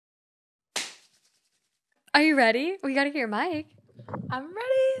Are you ready? We got to get your mic. I'm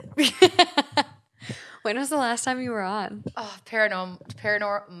ready. When was the last time you were on? Oh,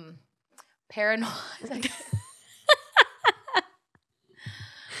 paranormal. I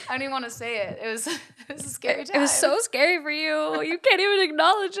don't even want to say it. It was a scary time. It was so scary for you. You can't even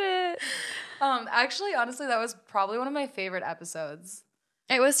acknowledge it. Actually, honestly, that was probably one of my favorite episodes.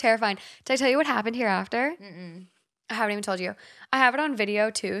 It was terrifying. Did I tell you what happened here after? Mm-mm. I haven't even told you. I have it on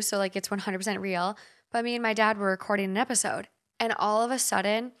video too, so like it's 100% real. But me and my dad were recording an episode, and all of a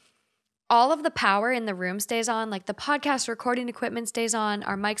sudden, all of the power in the room stays on. Like the podcast recording equipment stays on,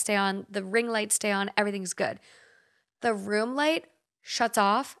 our mics stay on, the ring lights stay on, everything's good. The room light shuts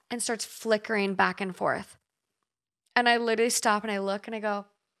off and starts flickering back and forth. And I literally stop and I look and I go,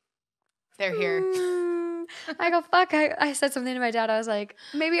 They're here. I go, fuck. I said something to my dad. I was like,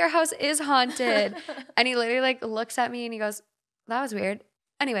 maybe our house is haunted. And he literally like looks at me and he goes, that was weird.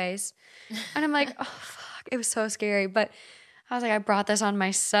 Anyways. And I'm like, oh, fuck. It was so scary. But I was like, I brought this on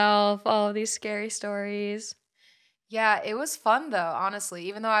myself, all of these scary stories. Yeah, it was fun though, honestly.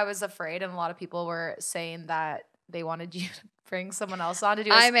 Even though I was afraid and a lot of people were saying that they wanted you to bring someone else on to do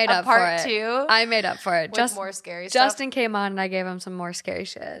a part 2. I made up for it. With more scary stuff. Justin came on and I gave him some more scary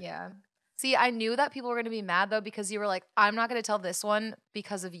shit. Yeah. See, I knew that people were going to be mad though because you were like, I'm not going to tell this one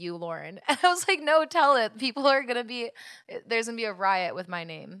because of you, Lauren. And I was like, no, tell it. People are going to be, there's going to be a riot with my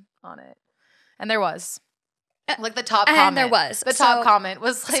name on it. And there was. Like the top comment. And there was. The top comment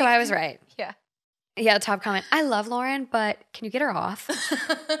was like. So I was right. Yeah. Yeah, the top comment. I love Lauren, but can you get her off?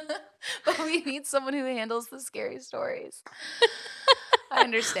 But we need someone who handles the scary stories. I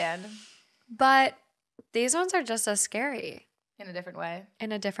understand. But these ones are just as scary. In a different way.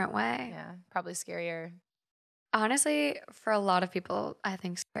 In a different way. Yeah, probably scarier. Honestly, for a lot of people, I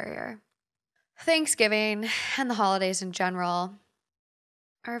think scarier. Thanksgiving and the holidays in general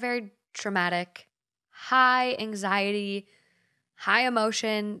are a very dramatic, high anxiety, high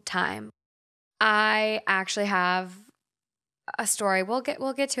emotion time. I actually have a story. We'll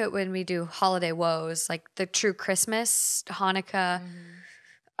get to it when we do holiday woes, like the true Christmas, Hanukkah,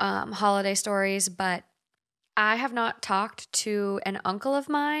 holiday stories. But I have not talked to an uncle of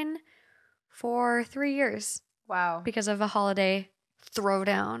mine for 3 years. Wow. Because of a holiday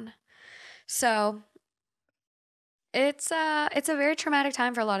throwdown. So it's a very traumatic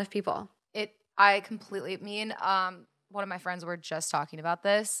time for a lot of people. Me and one of my friends were just talking about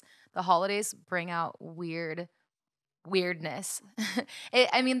this. The holidays bring out weirdness.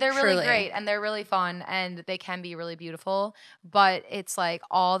 I mean, they're really great and they're really fun and they can be really beautiful, but it's like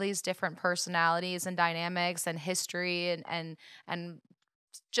all these different personalities and dynamics and history and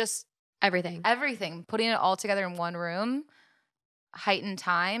just everything, putting it all together in one room, heightened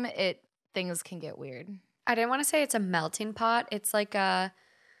time, things can get weird. I didn't want to say it's a melting pot. It's like a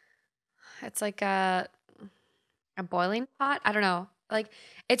boiling pot. I don't know. Like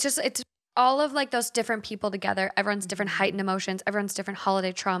it's all of like those different people together. Everyone's different heightened emotions. Everyone's different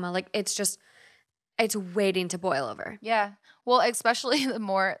holiday trauma. Like it's waiting to boil over. Yeah. Well, especially the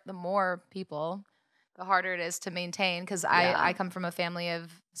more people, the harder it is to maintain. Because I come from a family of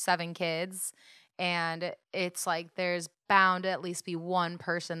 7 kids, and it's like there's bound to at least be one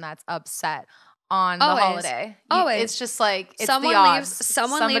person that's upset on the holiday. Always. It's just like it's someone the odds.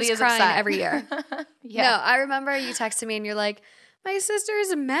 Someone leaves crying upset. every year. Yeah. No, I remember you texted me and you're like, my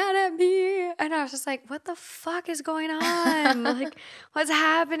sister's mad at me. And I was just like, what the fuck is going on? Like, what's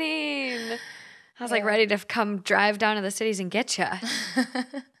happening? I was like ready to come drive down to the cities and get you.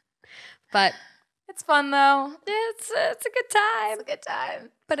 But it's fun though. It's a good time. It's a good time.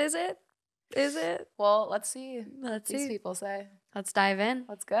 But is it? Is it? Well, let's see. Let's see. These people say. Let's dive in.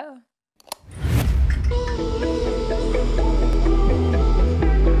 Let's go.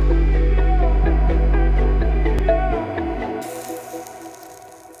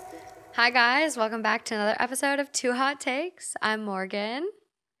 Hi guys, welcome back to another episode of Two Hot Takes. I'm Morgan.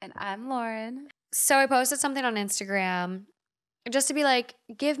 And I'm Lauren. So I posted something on Instagram just to be like,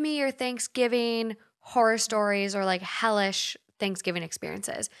 give me your Thanksgiving horror stories or like hellish Thanksgiving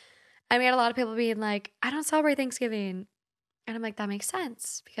experiences. And we had a lot of people being like, I don't celebrate Thanksgiving. And I'm like, that makes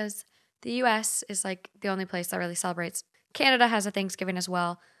sense because the US is like the only place that really celebrates. Canada has a Thanksgiving as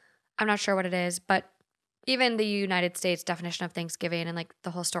well. I'm not sure what it is, but even the United States definition of Thanksgiving and like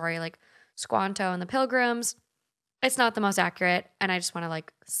the whole story, like Squanto and the Pilgrims, it's not the most accurate. And I just want to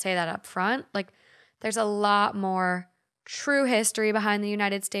like say that up front. Like there's a lot more true history behind the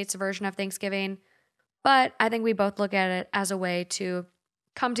United States version of Thanksgiving. But I think we both look at it as a way to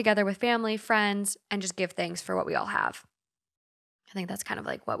come together with family, friends, and just give thanks for what we all have. I think that's kind of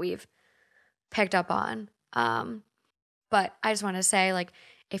like what we've picked up on. But I just want to say, like,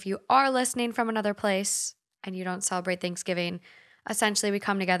 if you are listening from another place, and you don't celebrate Thanksgiving, essentially we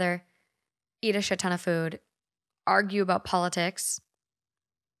come together, eat a shit ton of food, argue about politics,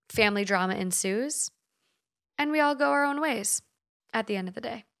 family drama ensues, and we all go our own ways at the end of the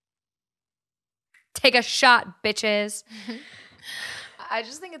day. Take a shot, bitches. I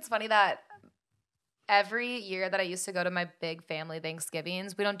just think it's funny that every year that I used to go to my big family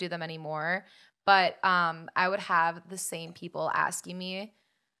Thanksgivings, we don't do them anymore, but I would have the same people asking me,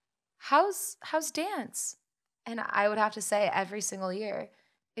 how's dance? And I would have to say every single year,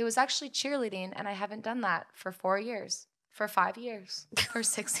 it was actually cheerleading, and I haven't done that for 4 years, for 5 years, for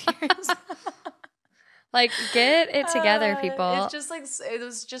 6 years. Like, get it together, people. It's just like, it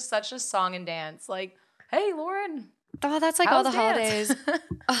was just such a song and dance. Like, hey, Lauren. Oh, that's like all the holidays.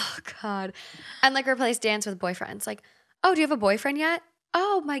 Oh, God. And like replace dance with boyfriends. Like, oh, do you have a boyfriend yet?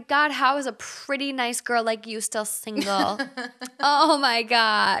 Oh, my God. How is a pretty nice girl like you still single? Oh, my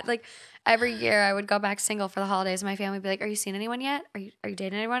God. Like, every year I would go back single for the holidays. And my family would be like, are you seeing anyone yet? Are you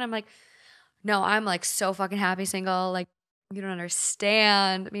dating anyone? I'm like, no, I'm like so fucking happy single. Like, you don't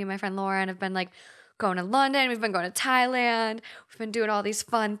understand. Me and my friend Lauren have been like going to London. We've been going to Thailand. We've been doing all these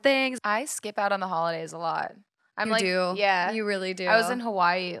fun things. I skip out on the holidays a lot. You do. Yeah. You really do. I was in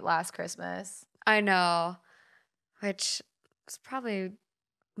Hawaii last Christmas. I know. Which is probably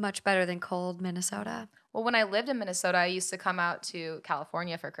much better than cold Minnesota. Well, when I lived in Minnesota, I used to come out to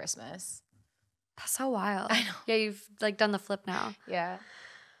California for Christmas. That's so wild. I know. Yeah, you've like done the flip now. Yeah.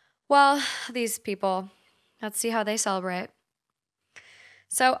 Well, these people, let's see how they celebrate.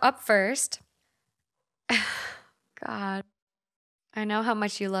 So up first, God, I know how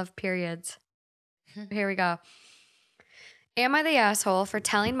much you love periods. Here we go. Am I the asshole for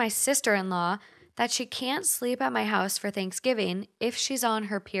telling my sister-in-law that she can't sleep at my house for Thanksgiving if she's on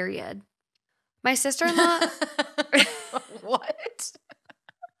her period? My sister-in-law... What?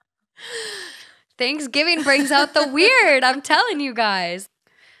 Thanksgiving brings out the weird, I'm telling you guys.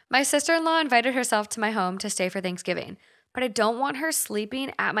 My sister-in-law invited herself to my home to stay for Thanksgiving, but I don't want her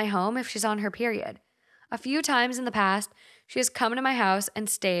sleeping at my home if she's on her period. A few times in the past, she has come to my house and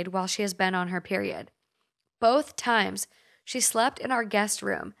stayed while she has been on her period. Both times, she slept in our guest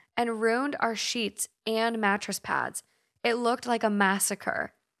room and ruined our sheets and mattress pads. It looked like a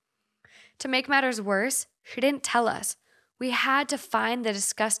massacre. To make matters worse, she didn't tell us. We had to find the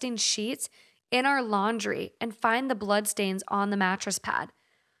disgusting sheets in our laundry and find the bloodstains on the mattress pad.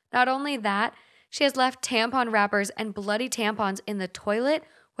 Not only that, she has left tampon wrappers and bloody tampons in the toilet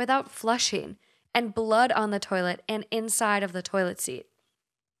without flushing, and blood on the toilet and inside of the toilet seat.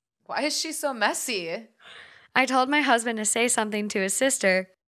 Why is she so messy? I told my husband to say something to his sister,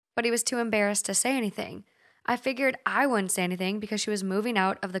 but he was too embarrassed to say anything. I figured I wouldn't say anything because she was moving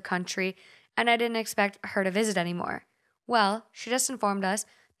out of the country and I didn't expect her to visit anymore. Well, she just informed us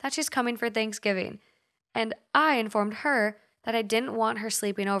that she's coming for Thanksgiving, and I informed her that I didn't want her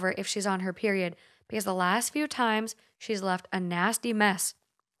sleeping over if she's on her period because the last few times she's left a nasty mess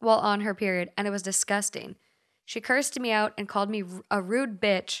while on her period, and it was disgusting. She cursed me out and called me a rude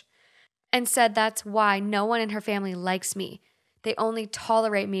bitch and said that's why no one in her family likes me. They only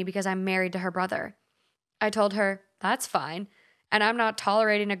tolerate me because I'm married to her brother. I told her, that's fine, and I'm not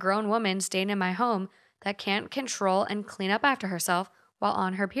tolerating a grown woman staying in my home that can't control and clean up after herself while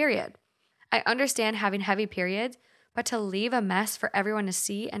on her period. I understand having heavy periods, but to leave a mess for everyone to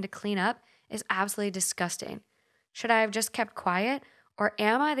see and to clean up is absolutely disgusting. Should I have just kept quiet, or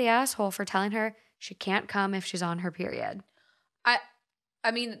am I the asshole for telling her she can't come if she's on her period?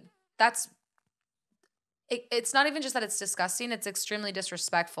 I mean, that's... It's not even just that it's disgusting, it's extremely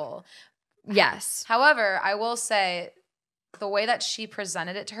disrespectful. Yes. However, I will say the way that she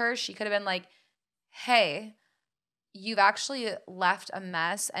presented it to her, she could have been like, hey, you've actually left a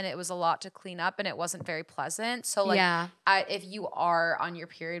mess and it was a lot to clean up and it wasn't very pleasant. So like, yeah. If you are on your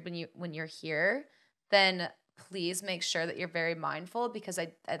period when you're here, then please make sure that you're very mindful because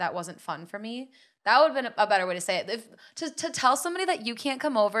that wasn't fun for me. That would have been a better way to say it. To tell somebody that you can't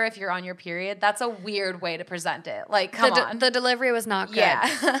come over if you're on your period, that's a weird way to present it. Like, come on. The delivery was not good.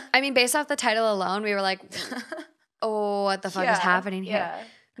 Yeah. I mean, based off the title alone, we were like, oh, what the fuck is happening here? Yeah.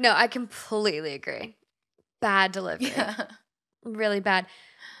 No, I completely agree. Bad delivery. Yeah. Really bad.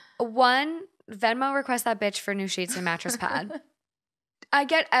 One, Venmo request that bitch for new sheets and mattress pad. I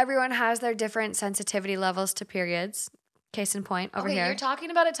get everyone has their different sensitivity levels to periods. Case in point over here. You're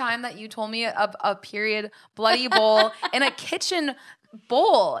talking about a time that you told me of a period bloody bowl in a kitchen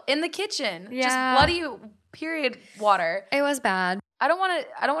bowl in the kitchen. Yeah. Just bloody period water. It was bad. I don't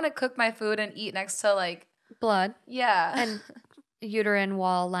want to cook my food and eat next to like blood. Yeah. And uterine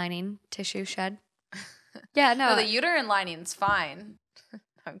wall lining tissue shed. Yeah, no. No, the uterine lining's fine.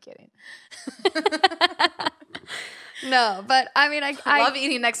 I'm kidding. No, but I mean, I love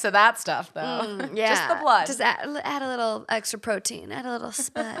eating next to that stuff though. Yeah, just the blood. Just add a little extra protein, add a little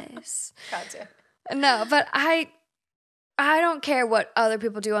spice. Gotcha. No, but I don't care what other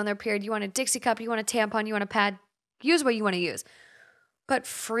people do on their period. You want a Dixie cup, you want a tampon, you want a pad, use what you want to use. But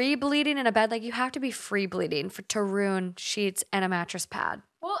free bleeding in a bed, like you have to be free bleeding to ruin sheets and a mattress pad.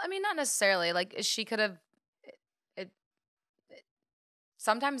 Well, I mean, not necessarily. Like she could have.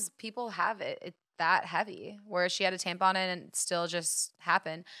 Sometimes people have it that heavy, where she had a tampon in and it still just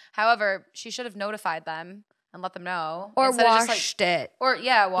happened. However, she should have notified them and let them know, or washed it, or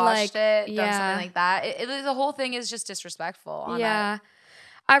washed it, done something like that. The whole thing is just disrespectful.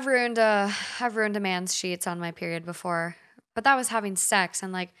 I've ruined a man's sheets on my period before. But that was having sex,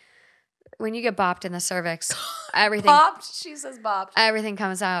 and like when you get bopped in the cervix, everything bopped. She says bopped. Everything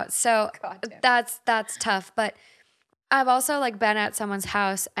comes out. So that's tough. But I've also like been at someone's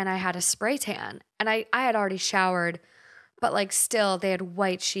house and I had a spray tan, and I had already showered, but like still they had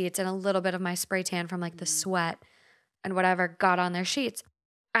white sheets and a little bit of my spray tan from like the sweat and whatever got on their sheets.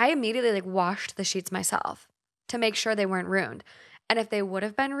 I immediately like washed the sheets myself to make sure they weren't ruined. And if they would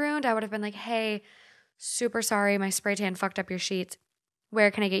have been ruined, I would have been like, hey, super sorry, my spray tan fucked up your sheets. Where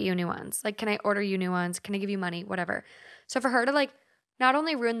can I get you new ones? Like, can I order you new ones? Can I give you money? Whatever. So for her to like not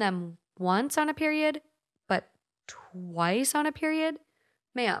only ruin them once on a period, but twice on a period,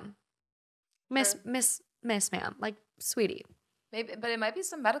 ma'am, miss, ma'am, like, sweetie. Maybe, but it might be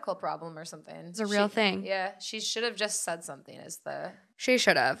some medical problem or something. It's a real thing. Yeah, she should have just said something. She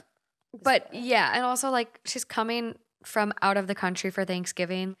should have. But yeah, and also like she's coming from out of the country for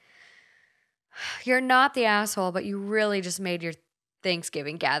Thanksgiving. You're not the asshole, but you really just made your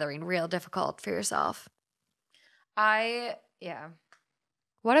Thanksgiving gathering real difficult for yourself. Yeah.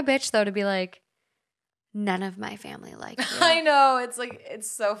 What a bitch, though, to be like, none of my family like you. I know. It's like,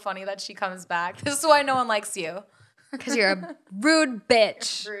 it's so funny that she comes back. This is why no one likes you. Because you're a rude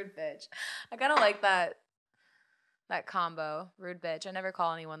bitch. Rude bitch. I kind of like that combo. Rude bitch. I never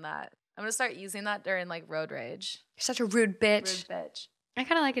call anyone that. I'm going to start using that during like road rage. You're such a rude bitch. Rude bitch. I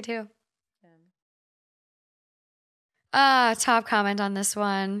kind of like it too. Top comment on this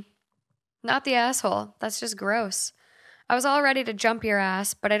one. Not the asshole. That's just gross. I was all ready to jump your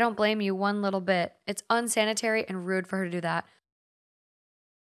ass, but I don't blame you one little bit. It's unsanitary and rude for her to do that.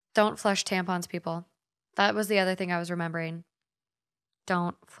 Don't flush tampons, people. That was the other thing I was remembering.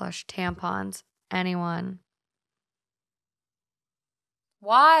 Don't flush tampons. Anyone.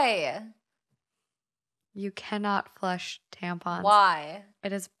 Why? You cannot flush tampons. Why?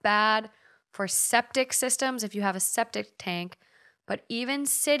 It is bad for septic systems if you have a septic tank, but even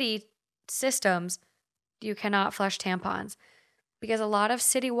city systems, you cannot flush tampons because a lot of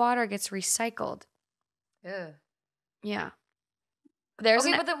city water gets recycled. Ew. Yeah. But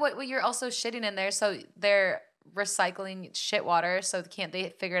then what you're also shitting in there, so they're recycling shit water, so can't they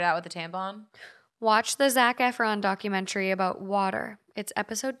figure it out with the tampon? Watch the Zac Efron documentary about water. It's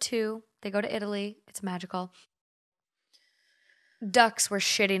episode 2. They go to Italy. It's magical. Ducks were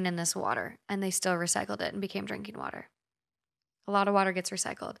shitting in this water, and they still recycled it and became drinking water. A lot of water gets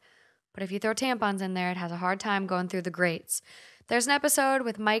recycled. But if you throw tampons in there, it has a hard time going through the grates. There's an episode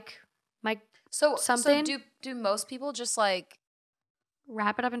with Mike something. So do most people just like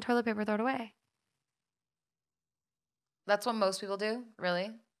wrap it up in toilet paper, throw it away? That's what most people do?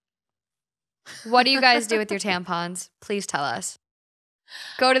 Really? What do you guys do with your tampons? Please tell us.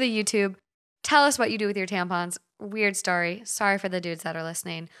 Go to the YouTube. Tell us what you do with your tampons. Weird story. Sorry for the dudes that are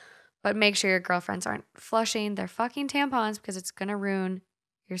listening. But make sure your girlfriends aren't flushing their fucking tampons because it's going to ruin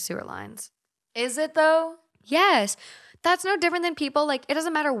your sewer lines. Is it though? Yes. That's no different than people. Like, it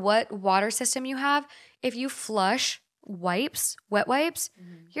doesn't matter what water system you have. If you flush wet wipes,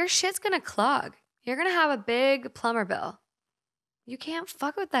 your shit's going to clog. You're going to have a big plumber bill. You can't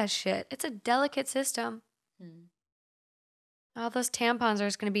fuck with that shit. It's a delicate system. All those tampons are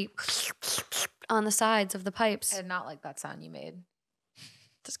just going to be on the sides of the pipes. I did not like that sound you made.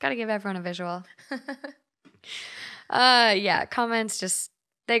 Just got to give everyone a visual. Yeah, comments just,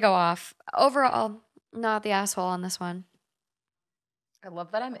 they go off. Overall, not the asshole on this one. I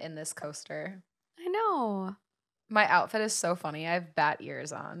love that I'm in this coaster. I know. My outfit is so funny. I have bat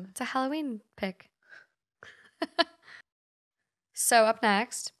ears on. It's a Halloween pic. So up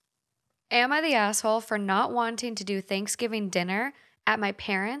next, am I the asshole for not wanting to do Thanksgiving dinner at my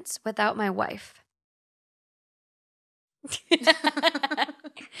parents' without my wife?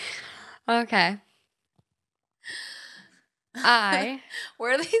 Okay.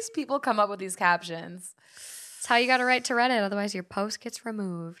 Where do these people come up with these captions? It's how you got to write to Reddit, otherwise your post gets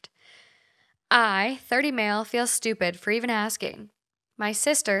removed. I, 30 male, feel stupid for even asking. My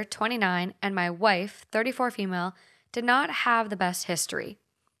sister, 29, and my wife, 34 female, did not have the best history.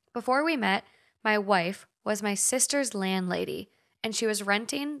 Before we met, my wife was my sister's landlady, and she was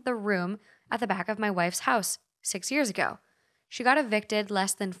renting the room at the back of my wife's house 6 years ago. She got evicted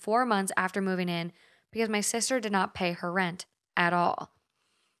less than 4 months after moving in because my sister did not pay her rent at all.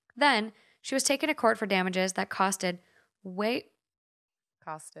 Then she was taken to court for damages that costed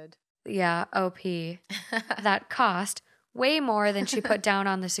that cost way more than she put down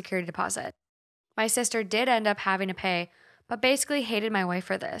on the security deposit. My sister did end up having to pay, but basically hated my wife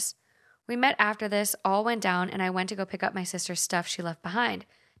for this. We met after this all went down, and I went to go pick up my sister's stuff she left behind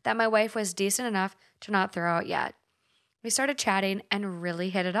that my wife was decent enough to not throw out yet. We started chatting and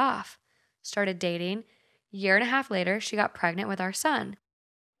really hit it off. Started dating. Year and a half later, she got pregnant with our son.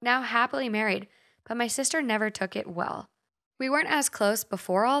 Now happily married, but my sister never took it well. We weren't as close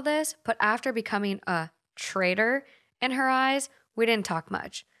before all this, but after becoming a traitor in her eyes, we didn't talk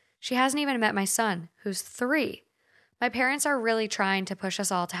much. She hasn't even met my son, who's 3. My parents are really trying to push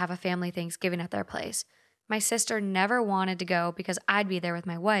us all to have a family Thanksgiving at their place. My sister never wanted to go because I'd be there with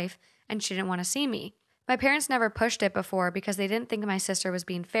my wife, and she didn't want to see me. My parents never pushed it before because they didn't think my sister was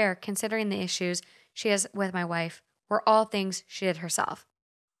being fair, considering the issues she has with my wife were all things she did herself.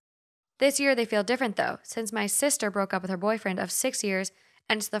 This year they feel different though, since my sister broke up with her boyfriend of 6 years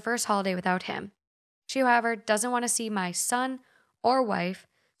and it's the first holiday without him. She, however, doesn't want to see my son or wife,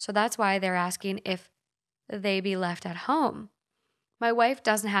 so that's why they're asking if they be left at home. My wife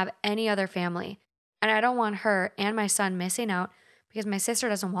doesn't have any other family, and I don't want her and my son missing out because my sister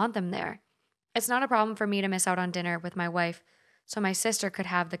doesn't want them there. It's not a problem for me to miss out on dinner with my wife, so my sister could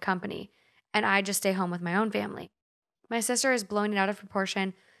have the company, and I just stay home with my own family. My sister is blowing it out of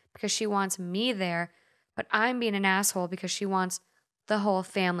proportion because she wants me there, but I'm being an asshole because she wants the whole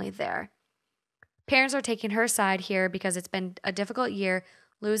family there. Parents are taking her side here because it's been a difficult year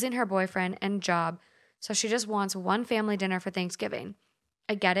losing her boyfriend and job, so she just wants one family dinner for Thanksgiving.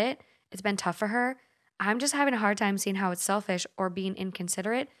 I get it. It's been tough for her. I'm just having a hard time seeing how it's selfish or being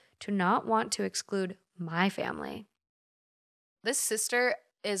inconsiderate to not want to exclude my family. This sister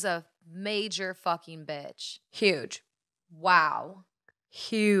is a major fucking bitch. Huge. Wow.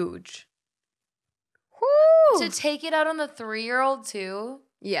 Huge. Woo! To take it out on the 3-year-old too?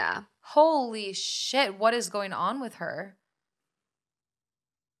 Yeah. Holy shit, what is going on with her?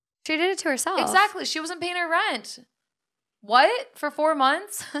 She did it to herself. Exactly. She wasn't paying her rent. What? For 4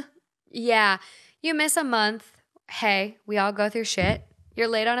 months? Yeah. You miss a month. Hey, we all go through shit. You're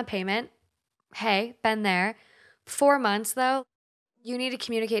late on a payment. Hey, been there. 4 months though, you need to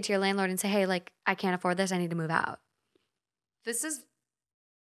communicate to your landlord and say, hey, like, I can't afford this. I need to move out. This is...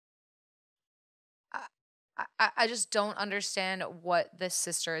 I just don't understand what this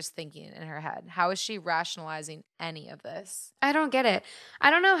sister is thinking in her head. How is she rationalizing any of this? I don't get it.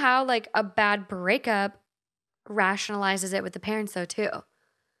 I don't know how, like, a bad breakup rationalizes it with the parents, though, too.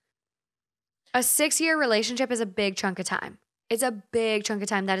 A 6-year relationship is a big chunk of time. It's a big chunk of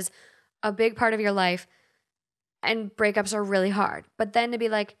time. That is a big part of your life. And breakups are really hard. But then to be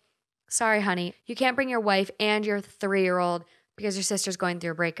like, sorry, honey, you can't bring your wife and your 3-year-old because your sister's going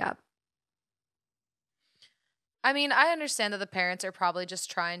through a breakup. I mean, I understand that the parents are probably just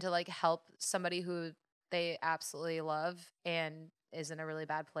trying to like help somebody who they absolutely love and is in a really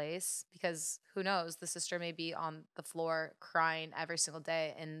bad place, because who knows, the sister may be on the floor crying every single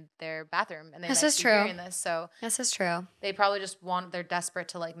day in their bathroom and they might be hearing this. So this is true. They probably just they're desperate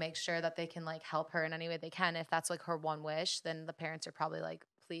to like make sure that they can like help her in any way they can. If that's like her one wish, then the parents are probably like,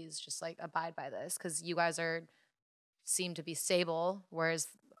 please just like abide by this, because you guys seem to be stable, whereas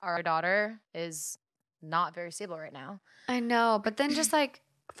our daughter is not very stable right now. I know, but then just like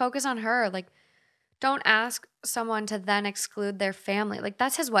focus on her. Like, don't ask someone to then exclude their family. Like,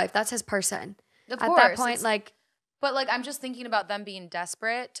 that's his wife. That's his person. Of course. At that point, like... But, like, I'm just thinking about them being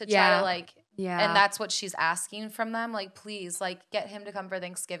desperate to try to, like... Yeah. And that's what she's asking from them. Like, please, like, get him to come for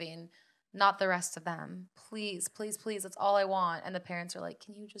Thanksgiving, not the rest of them. Please, please, please. That's all I want. And the parents are like,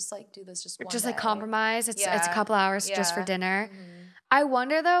 can you just, like, do this just one day? Like, compromise. It's a couple hours just for dinner. Mm-hmm. I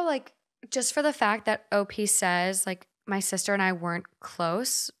wonder, though, like, just for the fact that OP says, like, my sister and I weren't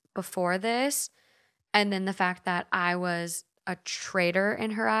close before this, and then the fact that I was a traitor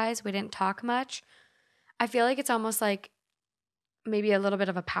in her eyes, we didn't talk much. I feel like it's almost like maybe a little bit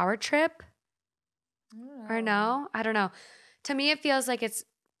of a power trip. Or no? I don't know. To me, it feels like it's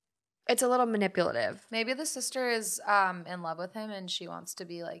a little manipulative. Maybe the sister is in love with him and she wants to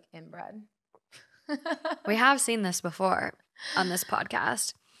be, like, inbred. We have seen this before on this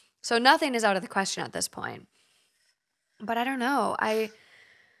podcast. So nothing is out of the question at this point. But I don't know. I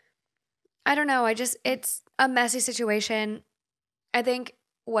don't know. It's a messy situation. I think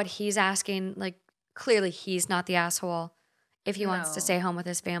what he's asking, like, clearly he's not the asshole if he wants to stay home with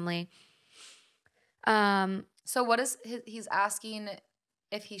his family. So what is he's asking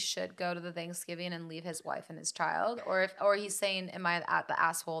if he should go to the Thanksgiving and leave his wife and his child, or he's saying, am I the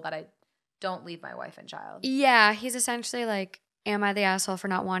asshole that I don't leave my wife and child? Yeah, he's essentially like, am I the asshole for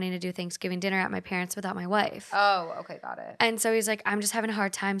not wanting to do Thanksgiving dinner at my parents' without my wife? Oh, okay, got it. And so he's like, I'm just having a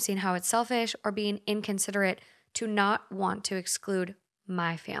hard time seeing how it's selfish or being inconsiderate to not want to exclude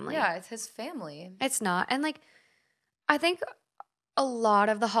my family. Yeah, it's his family. It's not. And like, I think a lot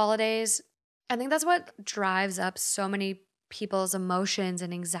of the holidays, I think that's what drives up so many people's emotions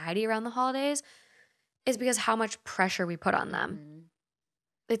and anxiety around the holidays is because how much pressure we put on them. Mm-hmm.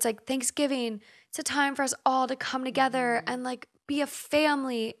 It's like Thanksgiving, it's a time for us all to come together and like be a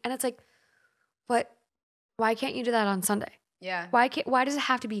family. And it's like, but why can't you do that on Sunday? Yeah. Why does it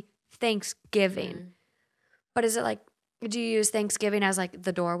have to be Thanksgiving? Mm-hmm. But is it like, do you use Thanksgiving as like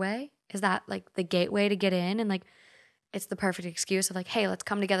the doorway? Is that like the gateway to get in? And like, it's the perfect excuse of like, hey, let's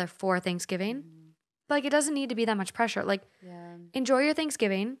come together for Thanksgiving. Mm-hmm. But like, it doesn't need to be that much pressure. Like, enjoy your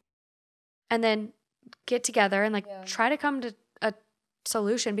Thanksgiving and then get together and like try to come to a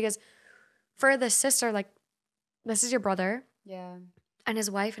solution. Because for the sister, like, this is your brother. Yeah. And his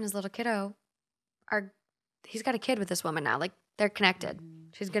wife and his little kiddo he's got a kid with this woman now. Like, they're connected. Mm-hmm.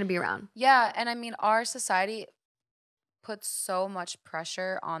 She's going to be around. Yeah. And I mean, our society puts so much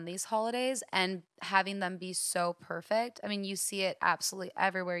pressure on these holidays and having them be so perfect. I mean, you see it absolutely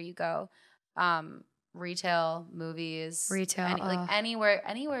everywhere you go. Retail, movies, like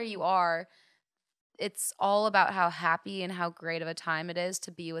anywhere you are, it's all about how happy and how great of a time it is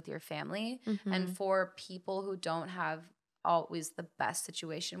to be with your family. Mm-hmm. And for people who don't have always the best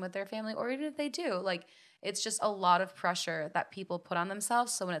situation with their family, or even if they do, like, it's just a lot of pressure that people put on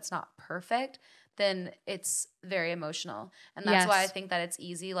themselves. So when it's not perfect, then it's very emotional. And that's why I think that it's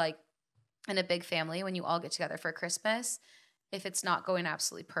easy, like in a big family, when you all get together for Christmas, if it's not going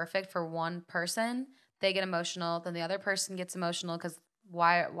absolutely perfect for one person, they get emotional. Then the other person gets emotional because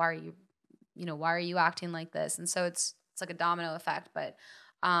why are you acting like this? And so it's like a domino effect. But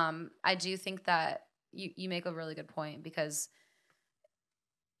I do think that you make a really good point, because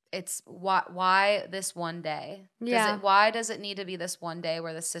it's why this one day? Why does it need to be this one day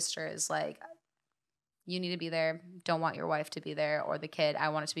where the sister is like, you need to be there, don't want your wife to be there, or the kid, I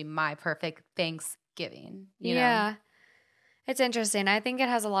want it to be my perfect Thanksgiving. You know? It's interesting. I think it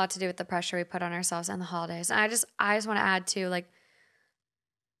has a lot to do with the pressure we put on ourselves and the holidays. And I just want to add to, like,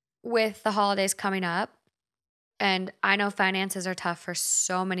 with the holidays coming up, and I know finances are tough for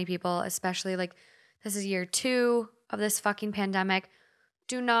so many people, especially like this is year 2 of this fucking pandemic.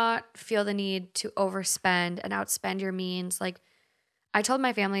 Do not feel the need to overspend and outspend your means. Like, I told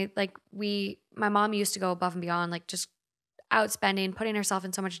my family, like, my mom used to go above and beyond, like, just outspending, putting herself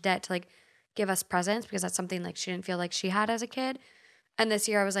in so much debt to like give us presents, because that's something like she didn't feel like she had as a kid. And this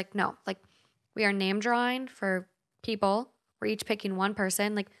year I was like, no, like, we are name drawing for people. We're each picking one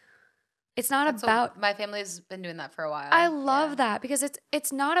person. Like, it's not about, my family's been doing that for a while. I love that, because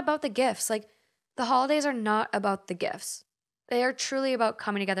it's not about the gifts. Like, the holidays are not about the gifts. They are truly about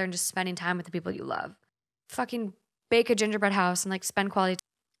coming together and just spending time with the people you love. Fucking bake a gingerbread house and like spend quality time.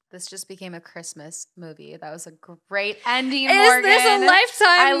 This just became a Christmas movie. That was a great ending, Morgan. Is this a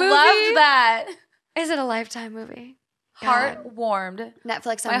Lifetime movie? I loved that. Is it a Lifetime movie? Heart warmed.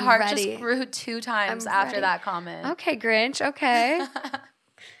 Netflix, My heart just grew 2 times after that comment. Okay, Grinch. Okay.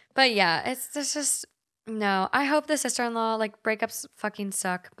 But yeah, it's just, no. I hope the sister-in-law, like, breakups fucking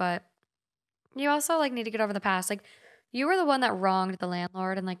suck, but you also, like, need to get over the past. Like, you were the one that wronged the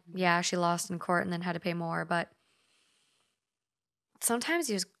landlord, and like, yeah, she lost in court and then had to pay more, but sometimes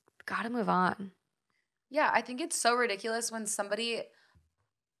you just gotta move on. Yeah, I think it's so ridiculous when somebody,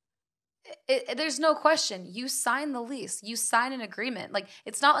 there's no question. You sign the lease. You sign an agreement. Like,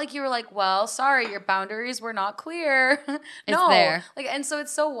 it's not like you were like, well, sorry, your boundaries were not clear. No. It's there. Like, and so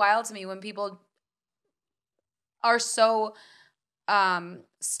it's so wild to me when people are so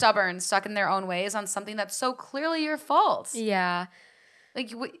stubborn, stuck in their own ways on something that's so clearly your fault. Yeah.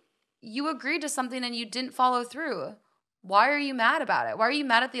 Like, you agreed to something and you didn't follow through. Why are you mad about it? Why are you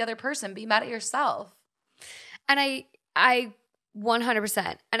mad at the other person? Be mad at yourself. And I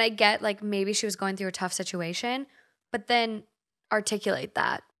 100%. And I get, like, maybe she was going through a tough situation, but then articulate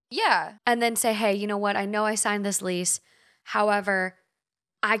that. Yeah. And then say, hey, you know what? I know I signed this lease. However,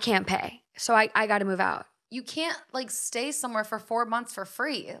 I can't pay. So I got to move out. you can't like stay somewhere for 4 months for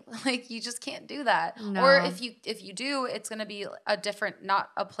free. Like you just can't do that. No. Or if you do, it's going to be a different, not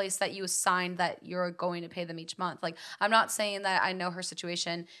a place that you assigned that you're going to pay them each month. Like I'm not saying that I know her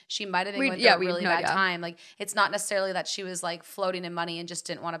situation. She might have been going through a really bad time. Like it's not necessarily that she was like floating in money and just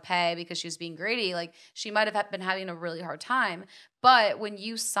didn't want to pay because she was being greedy. Like she might have been having a really hard time. But when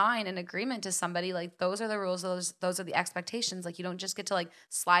you sign an agreement to somebody, like those are the rules, those are the expectations. Like you don't just get to like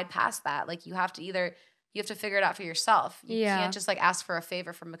slide past that. Like you have to figure it out for yourself. You can't just like ask for a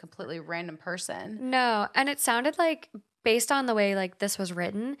favor from a completely random person. No. And it sounded like, based on the way like this was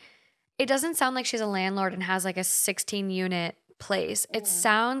written, it doesn't sound like she's a landlord and has like a 16-unit place. It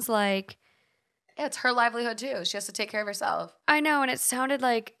sounds like, yeah, it's her livelihood too. She has to take care of herself. I know. And it sounded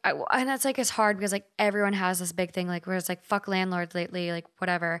like, and that's like, it's hard because like everyone has this big thing, like where it's like, fuck landlords lately, like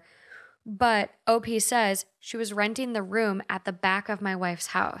whatever. But OP says she was renting the room at the back of my wife's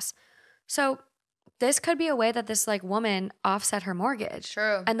house. So this could be a way that this like woman offset her mortgage.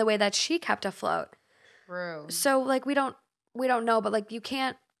 True. And the way that she kept afloat. True. So like we don't know, but like you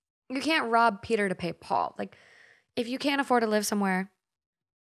can't rob Peter to pay Paul. Like if you can't afford to live somewhere,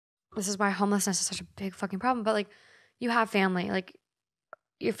 this is why homelessness is such a big fucking problem. But like you have family, like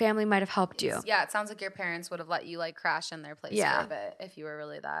your family might have helped you. Yeah, it sounds like your parents would have let you like crash in their place for a bit if you were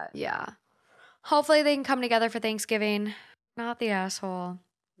really that. Yeah. Hopefully they can come together for Thanksgiving. Not the asshole.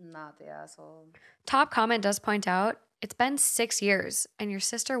 Not the asshole. Top comment does point out, it's been 6 years and your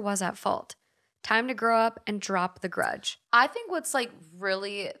sister was at fault. Time to grow up and drop the grudge. I think what's like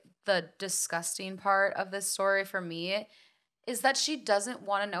really the disgusting part of this story for me is that she doesn't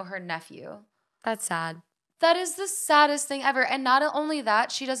want to know her nephew. That's sad. That is the saddest thing ever. And not only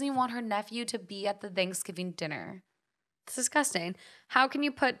that, she doesn't even want her nephew to be at the Thanksgiving dinner. It's disgusting. How can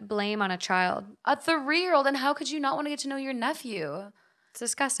you put blame on a child? A 3-year-old, and how could you not want to get to know your nephew? It's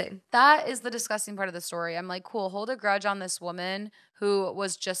disgusting. That is the disgusting part of the story. I'm like, cool, hold a grudge on this woman who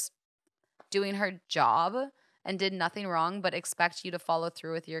was just doing her job and did nothing wrong, but expect you to follow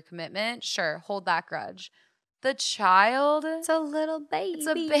through with your commitment. Sure, hold that grudge. The child, it's a little baby. It's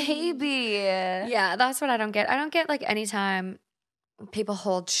a baby. Yeah, that's what I don't get. I don't get like anytime people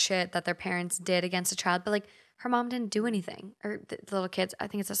hold shit that their parents did against a child, but like her mom didn't do anything. Or the little kids, I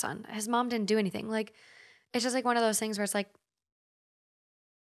think it's a son. His mom didn't do anything. Like it's just like one of those things where it's like,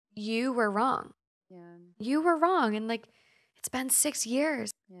 you were wrong. Yeah. You were wrong. And like, it's been 6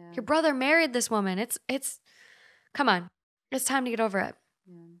 years. Yeah. Your brother married this woman. It's, come on. It's time to get over it.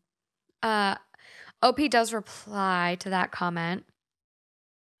 Yeah. OP does reply to that comment.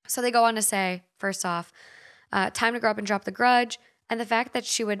 So they go on to say, first off, time to grow up and drop the grudge. And the fact that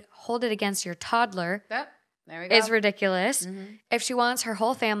she would hold it against your toddler there we go. is ridiculous. Mm-hmm. If she wants her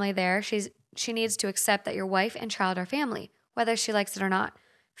whole family there, she needs to accept that your wife and child are family, whether she likes it or not.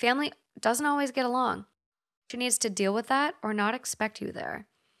 Family doesn't always get along. She needs to deal with that or not expect you there.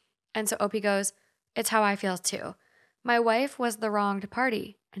 And so OP goes, it's how I feel too. My wife was the wronged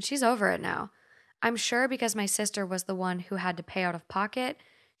party, and she's over it now. I'm sure because my sister was the one who had to pay out of pocket,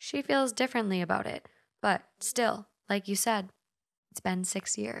 she feels differently about it. But still, like you said, it's been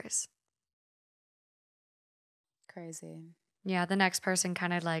 6 years. Crazy. Yeah, the next person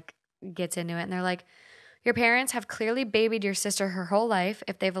kind of like gets into it and they're like, your parents have clearly babied your sister her whole life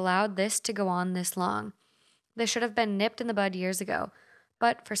if they've allowed this to go on this long. This should have been nipped in the bud years ago.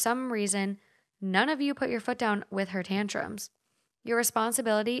 But for some reason, none of you put your foot down with her tantrums. Your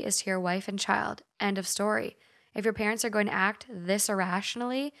responsibility is to your wife and child. End of story. If your parents are going to act this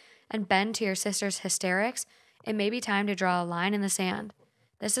irrationally and bend to your sister's hysterics, it may be time to draw a line in the sand.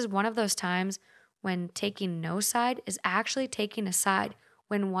 This is one of those times when taking no side is actually taking a side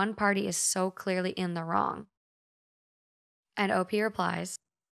when one party is so clearly in the wrong. And OP replies,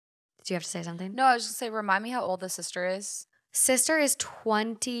 did you have to say something? No, I was just going to say, remind me how old the sister is. Sister is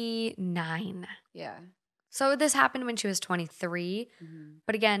 29. Yeah. So this happened when she was 23. Mm-hmm.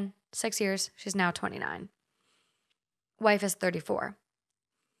 But again, 6 years, she's now 29. Wife is 34.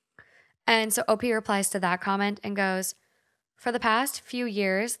 And so OP replies to that comment and goes, for the past few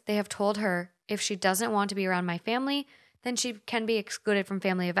years, they have told her if she doesn't want to be around my family, then she can be excluded from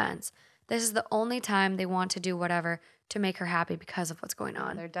family events. This is the only time they want to do whatever to make her happy because of what's going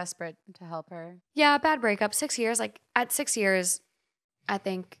on. They're desperate to help her. Yeah, bad breakup. 6 years. Like at 6 years, I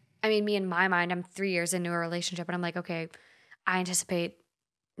think, I mean, me in my mind, I'm 3 years into a relationship and I'm like, okay, I anticipate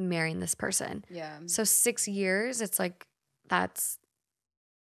marrying this person. Yeah. So 6 years, it's like, that's,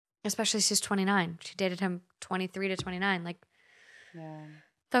 especially she's 29. She dated him 23 to 29. Like, yeah,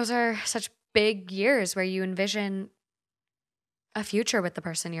 those are such big years where you envision a future with the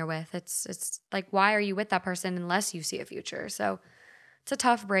person you're with. It's like, why are you with that person unless you see a future? So it's a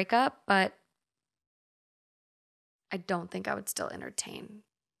tough breakup, but I don't think I would still entertain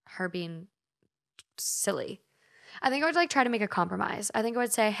her being silly. I think I would like try to make a compromise. I think I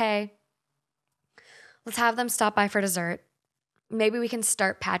would say, hey, let's have them stop by for dessert. Maybe we can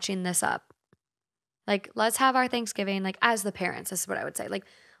start patching this up. Like, let's have our Thanksgiving, like, as the parents, this is what I would say. Like,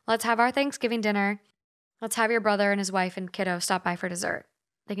 let's have our Thanksgiving dinner. Let's have your brother and his wife and kiddo stop by for dessert.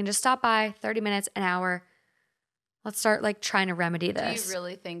 They can just stop by 30 minutes, an hour. Let's start, like, trying to remedy this. Do you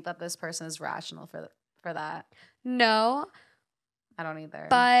really think that this person is rational for that? No. I don't either.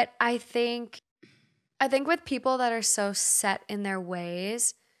 But I think with people that are so set in their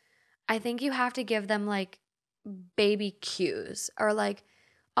ways, I think you have to give them, like, baby cues or, like,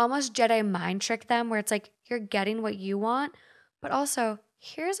 almost Jedi mind trick them where it's like you're getting what you want, but also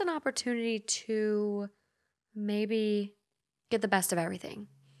here's an opportunity to maybe get the best of everything.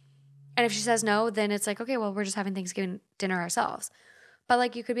 And if she says no, then it's like, okay, well, we're just having Thanksgiving dinner ourselves. But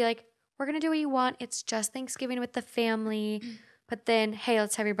like you could be like, we're going to do what you want. It's just Thanksgiving with the family. But then, hey,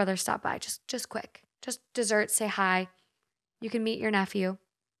 let's have your brother stop by. Just quick. Just dessert, say hi. You can meet your nephew.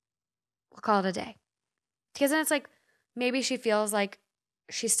 We'll call it a day. Because then it's like maybe she feels like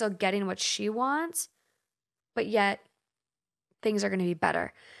she's still getting what she wants, but yet things are going to be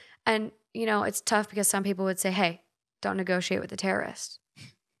better. And, you know, it's tough because some people would say, hey, don't negotiate with the terrorist.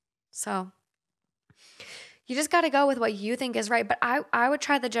 So you just got to go with what you think is right. But I would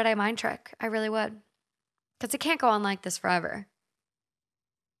try the Jedi mind trick. I really would. Because it can't go on like this forever.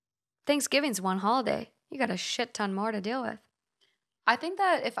 Thanksgiving's one holiday. You got a shit ton more to deal with. I think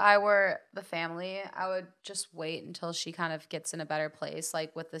that if I were the family, I would just wait until she kind of gets in a better place,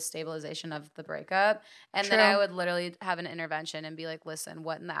 like with the stabilization of the breakup. And then I would literally have an intervention and be like, listen,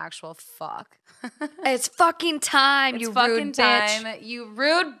 what in the actual fuck? It's fucking time, you rude bitch. You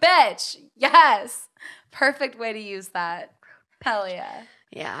rude bitch. Yes. Perfect way to use that. Hell yeah.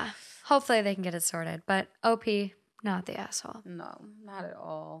 Yeah. Hopefully they can get it sorted. But OP, not the asshole. No, not at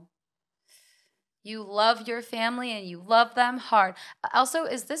all. You love your family and you love them hard. Also,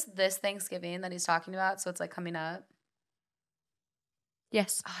 is this Thanksgiving that he's talking about? So it's like coming up?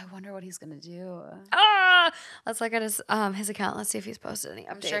 Yes. Oh, I wonder what he's going to do. Let's look at his account. Let's see if he's posted any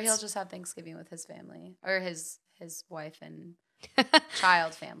updates. I'm sure he'll just have Thanksgiving with his family or his wife and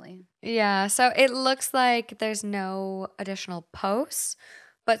child family. Yeah. So it looks like there's no additional posts,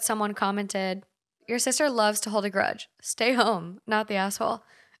 but someone commented, your sister loves to hold a grudge. Stay home, not the asshole.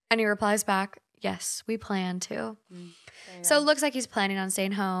 And he replies back, yes, we plan to. So it looks like he's planning on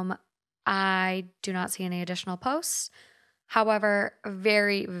staying home. I do not see any additional posts. However,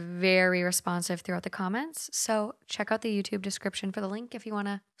 very, very responsive throughout the comments. So check out the YouTube description for the link if you want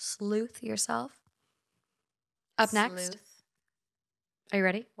to sleuth yourself. Up next. Are you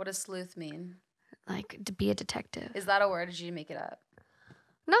ready? What does sleuth mean? Like to be a detective. Is that a word or did you make it up?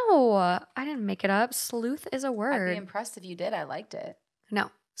 No, I didn't make it up. Sleuth is a word. I'd be impressed if you did. I liked it. No,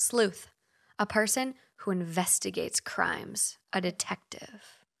 sleuth. A person who investigates crimes. A detective.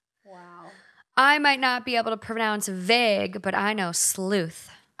 Wow. I might not be able to pronounce vague, but I know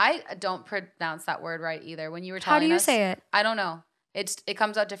sleuth. I don't pronounce that word right either. When you were telling us. How do you say it? I don't know. It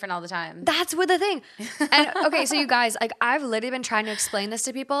comes out different all the time. That's what the thing. And okay, so you guys, like I've literally been trying to explain this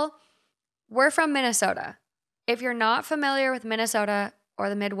to people. We're from Minnesota. If you're not familiar with Minnesota or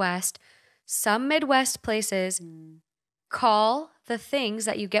the Midwest, some Midwest places call the things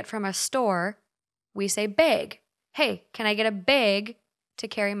that you get from a store, we say bag. Hey, can I get a bag to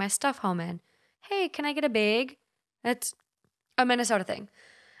carry my stuff home in? Hey, can I get a bag? That's a Minnesota thing.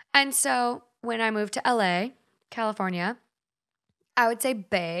 And so when I moved to LA, California, I would say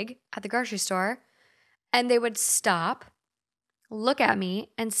bag at the grocery store, and they would stop, look at me,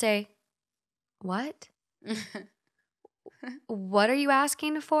 and say, what? What are you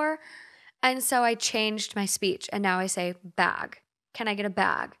asking for? And so I changed my speech, and now I say bag. Can I get a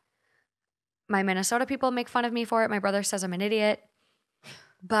bag? My Minnesota people make fun of me for it. My brother says I'm an idiot.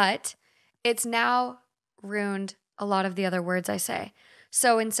 But it's now ruined a lot of the other words I say.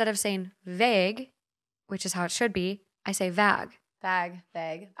 So instead of saying vague, which is how it should be, I say vag.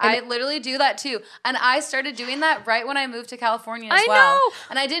 Vag. I literally do that too. And I started doing that right when I moved to California as well. I know.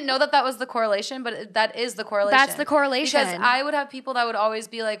 And I didn't know that was the correlation, but that is the correlation. That's the correlation. Because I would have people that would always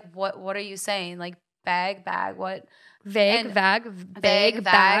be like, what are you saying? Like bag, what? Vague, vag,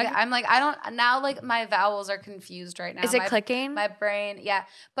 bag. I'm like, I don't, now like my vowels are confused right now. Is it clicking? My brain, yeah.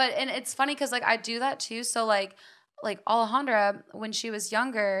 But, and it's funny because like I do that too. So like Alejandra, when she was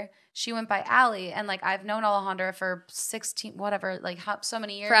younger, she went by Allie, and like I've known Alejandra for 16, whatever, like so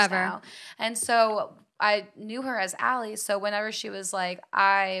many years forever now. And so I knew her as Allie. So whenever she was like,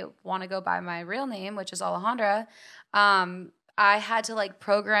 I want to go by my real name, which is Alejandra, I had to like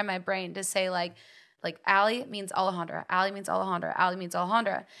program my brain to say like, like Allie means Alejandra. Allie means Alejandra. Allie means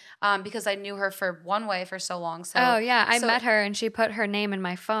Alejandra. Because I knew her for one way for so long. So I met her and she put her name in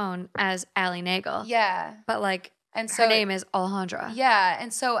my phone as Allie Nagel. Yeah. But like her name is Alejandra. Yeah.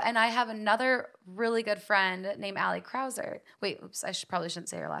 And I have another really good friend named Allie Krauser. Wait, oops, I probably shouldn't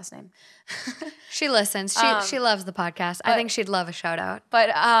say her last name. She listens. She loves the podcast. I think she'd love a shout out. But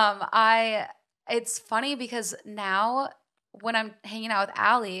it's funny because now when I'm hanging out with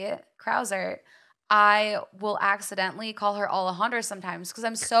Allie Krauser, I will accidentally call her Alejandra sometimes because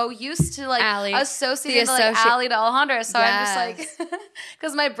I'm so used to like associating like Allie to Alejandra. So I'm just like,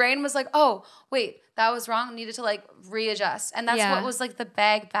 because my brain was like, oh, wait, that was wrong. Needed to like readjust. And that's what was like the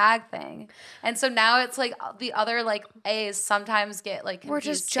bag thing. And so now it's like the other like A's sometimes get like confused. We're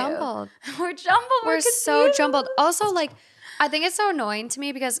just jumbled. We're jumbled. We're so jumbled. Also, like, I think it's so annoying to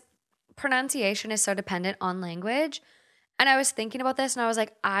me because pronunciation is so dependent on language. And I was thinking about this and I was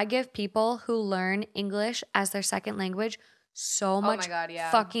like, I give people who learn English as their second language so much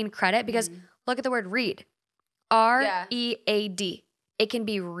fucking credit because look at the word read. R-E-A-D. It can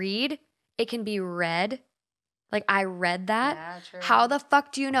be read. It can be read. Like I read that. Yeah, true. How the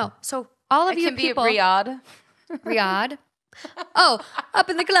fuck do you know? So all of you people. It can be Riyadh. Riyadh. Oh, up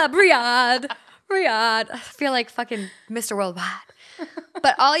in the club. Riyadh. I feel like fucking Mr. Worldwide.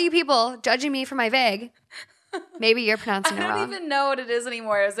 But all you people judging me for my vague. Maybe you're pronouncing it wrong. I don't even know what it is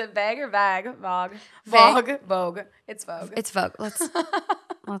anymore. Is it vague or vag? Vogue. Vogue. It's Vogue. It's Vogue.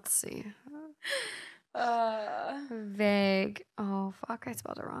 Let's see. Vague. Oh, fuck. I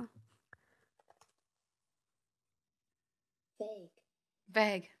spelled it wrong.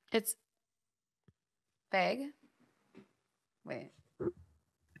 Vague. It's vague. Wait.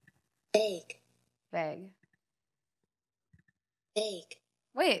 Vague.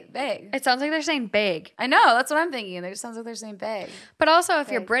 Wait, vague. It sounds like they're saying vague. I know. That's what I'm thinking. It just sounds like they're saying vague. But also, if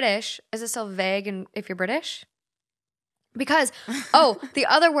you're British, is it still vague? And if you're British? Because, the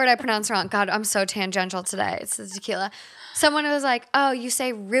other word I pronounced wrong. God, I'm so tangential today. It's the tequila. Someone was like, oh, you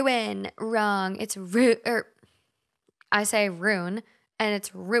say ruin wrong. It's I say ruin, and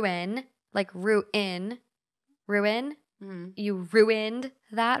it's ruin, like ruin. Ruin. Mm-hmm. You ruined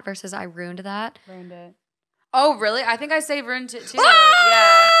that versus I ruined that. Ruined it. Oh, really? I think I say ruined it too.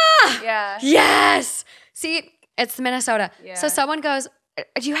 Ah! Yeah. Yes. See, it's Minnesota. Yeah. So someone goes,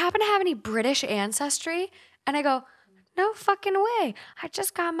 do you happen to have any British ancestry? And I go, no fucking way. I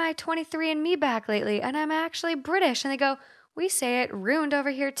just got my 23andMe back lately, and I'm actually British. And they go, we say it ruined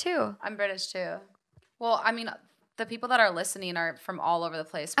over here too. I'm British too. Well, I mean, the people that are listening are from all over the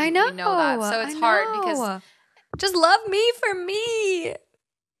place. I know. We know that. So it's hard because... Just love me for me.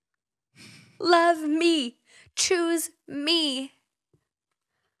 Love me. Choose me.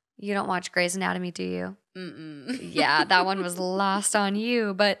 You don't watch Grey's Anatomy, do you? Mm-mm. Yeah, that one was lost on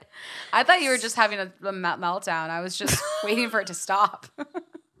you, but... I thought you were just having a meltdown. I was just waiting for it to stop.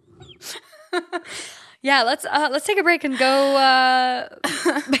 Yeah, let's take a break and go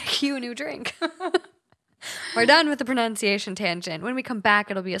make you a new drink. We're done with the pronunciation tangent. When we come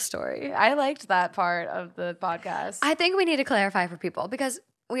back, it'll be a story. I liked that part of the podcast. I think we need to clarify for people because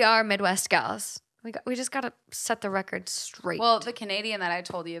we are Midwest gals. We just got to set the record straight. Well, the Canadian that I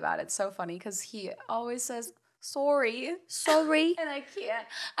told you about, it's so funny because he always says, sorry. Sorry. And I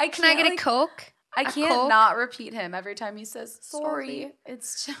can't. Can I get a Coke? I can't not repeat him every time he says, sorry.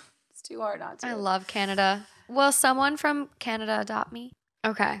 It's too hard not to. I love Canada. Will someone from Canada adopt me?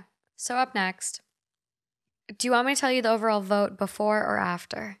 Okay. So up next. Do you want me to tell you the overall vote before or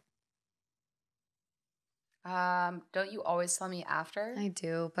after? Don't you always tell me after? I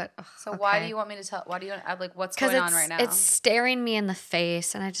do, but so why do you want me to tell? Why do you like what's going on right now? It's staring me in the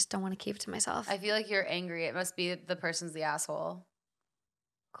face, and I just don't want to keep it to myself. I feel like you're angry. It must be the person's the asshole.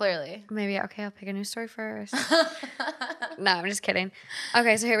 Clearly, maybe okay. I'll pick a new story first. No, I'm just kidding.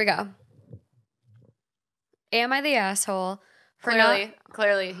 Okay, so here we go. Am I the asshole for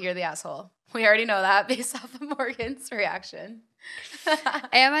Clearly, you're the asshole. We already know that based off of Morgan's reaction.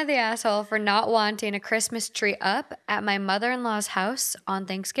 Am I the asshole for not wanting a Christmas tree up at my mother-in-law's house on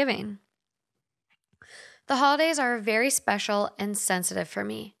Thanksgiving? The holidays are very special and sensitive for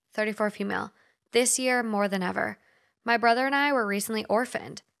me, 34 female, this year more than ever. My brother and I were recently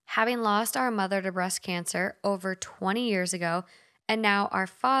orphaned, having lost our mother to breast cancer over 20 years ago, and now our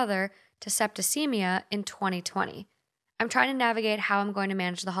father to septicemia in 2020. I'm trying to navigate how I'm going to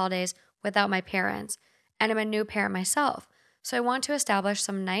manage the holidays without my parents, and I'm a new parent myself. So I want to establish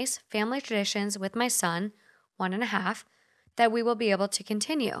some nice family traditions with my son, 1.5, that we will be able to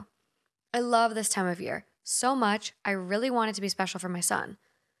continue. I love this time of year so much. I really want it to be special for my son.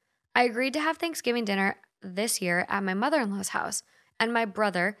 I agreed to have Thanksgiving dinner this year at my mother-in-law's house, and my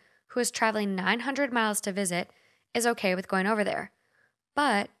brother, who is traveling 900 miles to visit, is okay with going over there.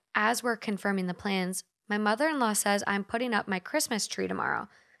 But as we're confirming the plans, my mother-in-law says I'm putting up my Christmas tree tomorrow,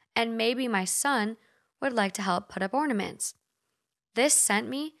 and maybe my son would like to help put up ornaments. This sent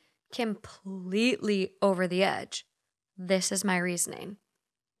me completely over the edge. This is my reasoning.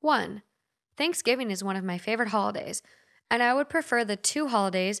 1. Thanksgiving is one of my favorite holidays, and I would prefer the two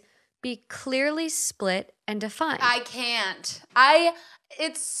holidays be clearly split and defined. I can't.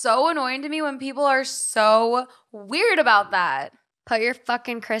 It's so annoying to me when people are so weird about that. Put your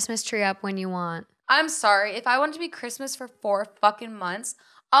fucking Christmas tree up when you want. I'm sorry. If I want it to be Christmas for 4 fucking months,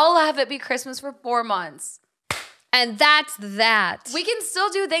 I'll have it be Christmas for 4 months. And that's that. We can still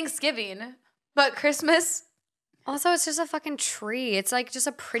do Thanksgiving, but Christmas. Also, it's just a fucking tree. It's like just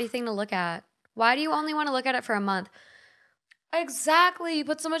a pretty thing to look at. Why do you only want to look at it for a month? Exactly. You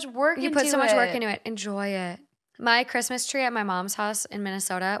put so much work into it. You put so much work into it. Enjoy it. My Christmas tree at my mom's house in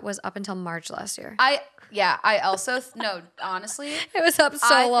Minnesota was up until March last year. I also, no, honestly. It was up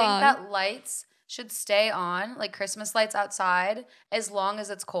so long. I think that lights should stay on, like Christmas lights outside, as long as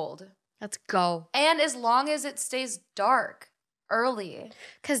it's cold. Let's go. And as long as it stays dark early.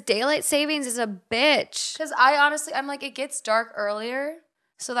 Because daylight savings is a bitch. Because I'm like, it gets dark earlier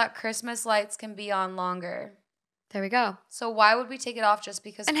so that Christmas lights can be on longer. There we go. So why would we take it off just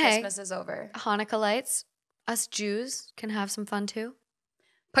because Christmas is over? Hanukkah lights, us Jews can have some fun too.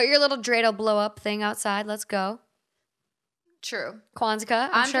 Put your little dreidel blow up thing outside. Let's go. True. Kwanzaa.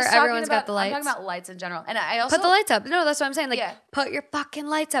 I'm sure everyone's got the lights. I'm talking about lights in general. And I also put the lights up. No, that's what I'm saying. Like, put your fucking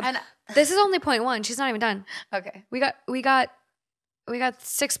lights up. And this is only point 1. She's not even done. Okay. We got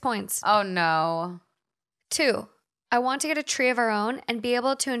 6 points. Oh no. 2. I want to get a tree of our own and be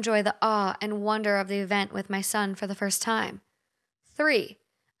able to enjoy the awe and wonder of the event with my son for the first time. 3.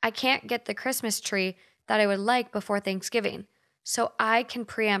 I can't get the Christmas tree that I would like before Thanksgiving, so I can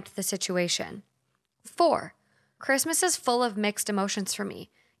preempt the situation. 4. Christmas is full of mixed emotions for me.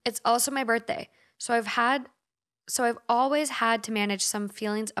 It's also my birthday, so I've always had to manage some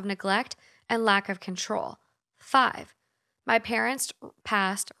feelings of neglect and lack of control. 5. My parents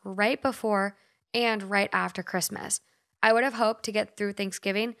passed right before and right after Christmas. I would have hoped to get through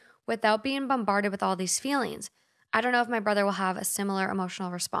Thanksgiving without being bombarded with all these feelings. I don't know if my brother will have a similar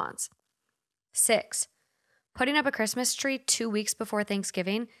emotional response. 6. Putting up a Christmas tree 2 weeks before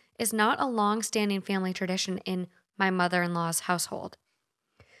Thanksgiving is not a long-standing family tradition in my mother-in-law's household.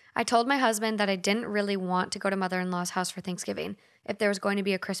 I told my husband that I didn't really want to go to mother-in-law's house for Thanksgiving if there was going to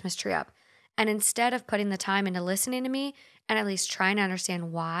be a Christmas tree up. And instead of putting the time into listening to me and at least trying to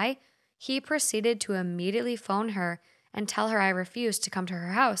understand why, he proceeded to immediately phone her and tell her I refused to come to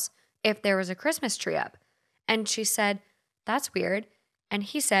her house if there was a Christmas tree up. And she said, "That's weird." And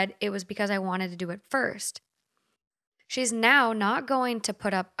he said it was because I wanted to do it first. She's now not going to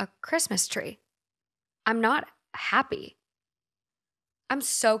put up a Christmas tree. I'm not happy. I'm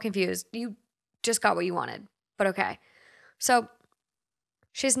so confused. You just got what you wanted, but okay. So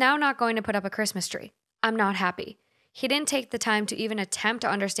she's now not going to put up a Christmas tree. I'm not happy. He didn't take the time to even attempt to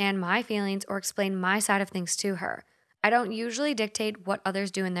understand my feelings or explain my side of things to her. I don't usually dictate what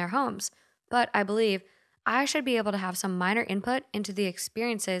others do in their homes, but I believe I should be able to have some minor input into the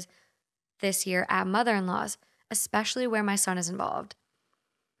experiences this year at mother-in-law's, especially where my son is involved.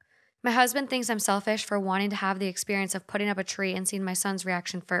 My husband thinks I'm selfish for wanting to have the experience of putting up a tree and seeing my son's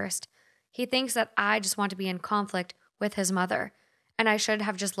reaction first. He thinks that I just want to be in conflict with his mother, and I should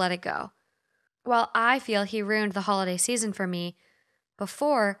have just let it go. While I feel he ruined the holiday season for me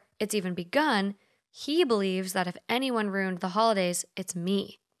before it's even begun, he believes that if anyone ruined the holidays, it's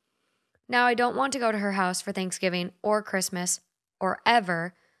me. Now, I don't want to go to her house for Thanksgiving or Christmas or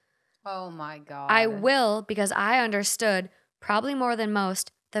ever. Oh my God. I will because I understood, probably more than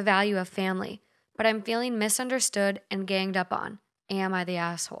most, the value of family, but I'm feeling misunderstood and ganged up on. Am I the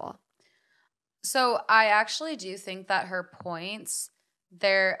asshole? So I actually do think that her points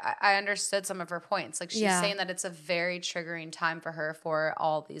there, I understood some of her points. Like she's saying that it's a very triggering time for her for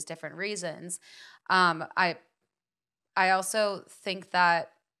all these different reasons. I also think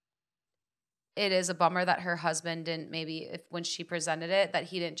that it is a bummer that her husband didn't when she presented it, that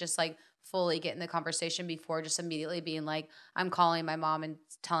he didn't just like fully get in the conversation before just immediately being like, I'm calling my mom and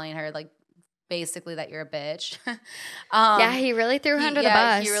telling her like basically that you're a bitch. Yeah, he really threw her under the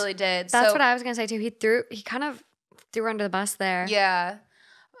bus. He really did. That's what I was going to say too. He kind of threw her under the bus there. Yeah.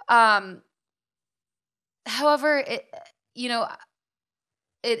 However,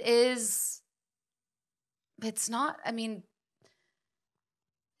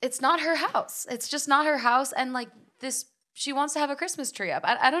 it's not her house. It's just not her house. And like this, she wants to have a Christmas tree up.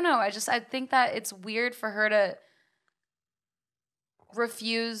 I don't know. I think that it's weird for her to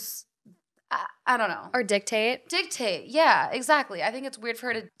refuse. I don't know. Or dictate. Dictate. Yeah, exactly. I think it's weird for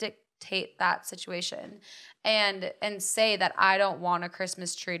her to dictate that situation and say that I don't want a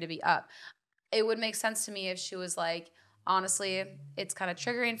Christmas tree to be up. It would make sense to me if she was like, honestly, it's kind of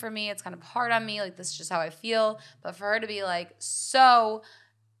triggering for me. It's kind of hard on me. Like, this is just how I feel. But for her to be like, so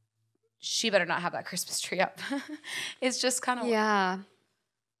she better not have that Christmas tree up. It's just kind of, yeah.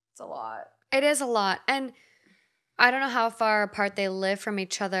 It's a lot. It is a lot. And I don't know how far apart they live from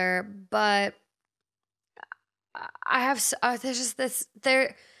each other, but I have, there's just this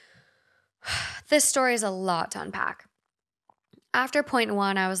story is a lot to unpack. After point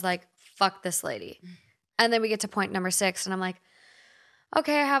 1, I was like, fuck this lady. And then we get to point number 6 and I'm like,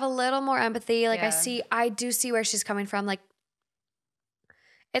 okay, I have a little more empathy. Like I do see where she's coming from. Like,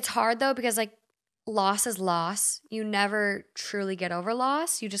 it's hard though, because like loss is loss. You never truly get over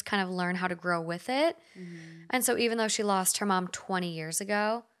loss. You just kind of learn how to grow with it. Mm-hmm. And so even though she lost her mom 20 years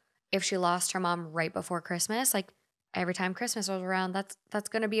ago, if she lost her mom right before Christmas, like every time Christmas rolls around, that's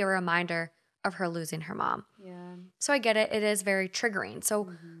going to be a reminder of her losing her mom. Yeah. So I get it. It is very triggering.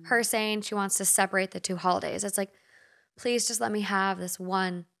 So her saying she wants to separate the 2 holidays, it's like, please just let me have this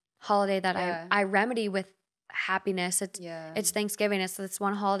one holiday that I remedy with happiness. It's Thanksgiving. It's this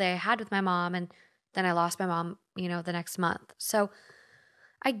one holiday I had with my mom, and then I lost my mom, the next month. So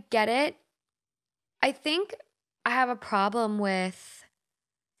I get it. I think I have a problem with,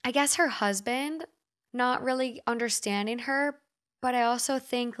 I guess, her husband not really understanding her, but I also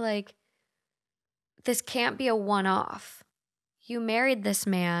think like this can't be a one-off. You married this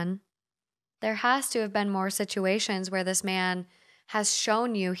man. There has to have been more situations where this man has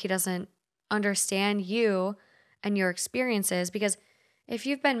shown you he doesn't understand you and your experiences, because if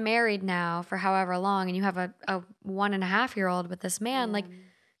you've been married now for however long and you have a 1.5-year-old with this man, like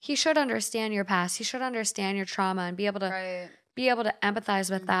he should understand your past. He should understand your trauma and be able to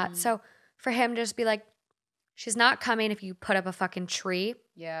empathize with that. So for him to just be like, she's not coming if you put up a fucking tree.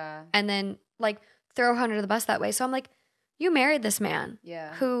 Yeah. And then like throw her under the bus that way. So I'm like, you married this man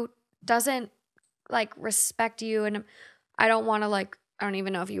who doesn't like respect you. And I don't want to like, I don't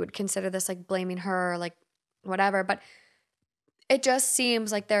even know if you would consider this like blaming her or like whatever, but it just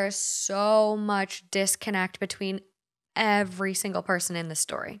seems like there is so much disconnect between every single person in this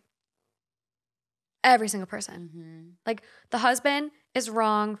story. Every single person. Mm-hmm. Like the husband is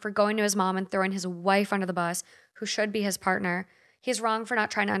wrong for going to his mom and throwing his wife under the bus, who should be his partner. He's wrong for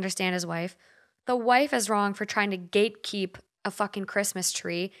not trying to understand his wife. The wife is wrong for trying to gatekeep a fucking Christmas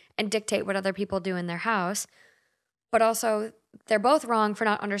tree and dictate what other people do in their house. But also, they're both wrong for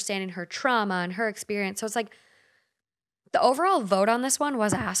not understanding her trauma and her experience. So it's like, the overall vote on this one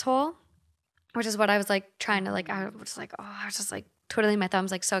was asshole, which is what I was like trying to like, I was just like twiddling my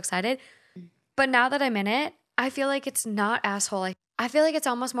thumbs, like so excited. But now that I'm in it, I feel like it's not asshole. I feel like it's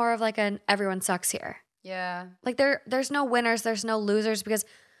almost more of like an everyone sucks here. Yeah. Like there's no winners, there's no losers, because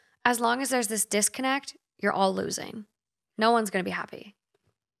as long as there's this disconnect, you're all losing. No one's going to be happy.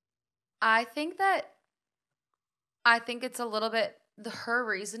 I think it's a little bit her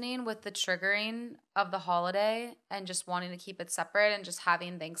reasoning with the triggering of the holiday and just wanting to keep it separate and just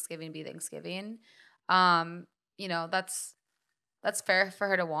having Thanksgiving be Thanksgiving. That's fair for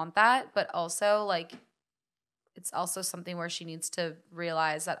her to want that, but also like it's also something where she needs to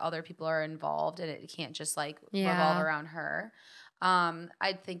realize that other people are involved and it can't just like revolve around her.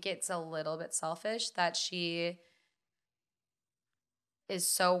 I think it's a little bit selfish that she is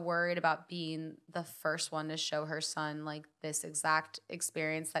so worried about being the first one to show her son like this exact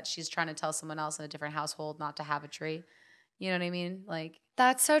experience that she's trying to tell someone else in a different household not to have a tree. You know what I mean? Like,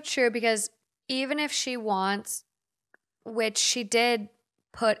 that's so true, because even if she wants, which she did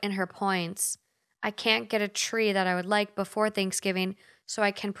put in her points, I can't get a tree that I would like before Thanksgiving so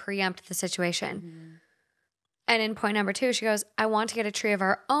I can preempt the situation. Mm-hmm. And in point number 2, she goes, I want to get a tree of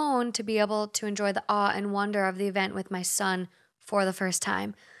our own to be able to enjoy the awe and wonder of the event with my son for the first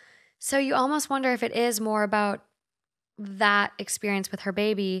time. So you almost wonder if it is more about that experience with her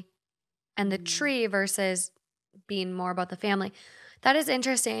baby and the tree versus being more about the family. That is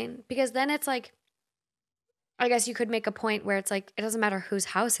interesting, because then it's like, I guess you could make a point where it's like, it doesn't matter whose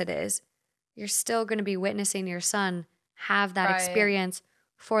house it is. You're still going to be witnessing your son have that experience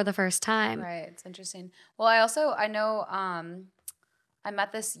for the first time. Right. It's interesting. Well, I know I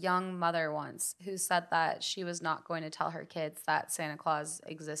met this young mother once who said that she was not going to tell her kids that Santa Claus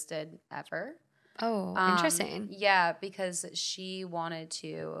existed ever. Oh, interesting. Yeah, because she wanted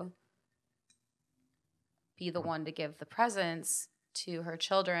to be the one to give the presents to her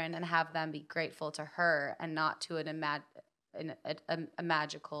children and have them be grateful to her and not to a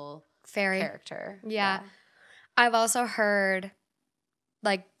magical fairy character. Yeah. I've also heard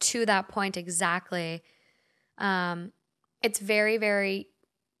like to that point exactly, it's very, very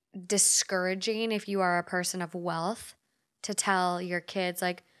discouraging if you are a person of wealth to tell your kids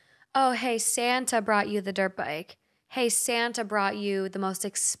like, oh, hey, Santa brought you the dirt bike. Hey, Santa brought you the most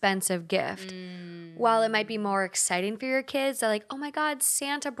expensive gift. While it might be more exciting for your kids, they're like, oh my God,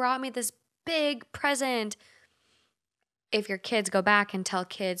 Santa brought me this big present. If your kids go back and tell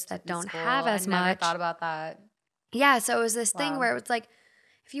kids that don't have as much. I never thought about that. Yeah, so it was this thing where it was like,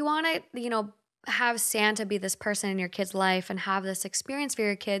 if you want to, have Santa be this person in your kid's life and have this experience for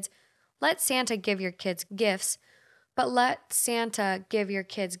your kids, let Santa give your kids gifts, but let Santa give your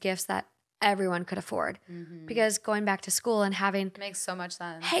kids gifts that everyone could afford. Because going back to school and having makes so much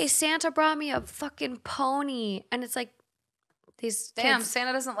sense. Hey, Santa brought me a fucking pony. And it's like, these kids,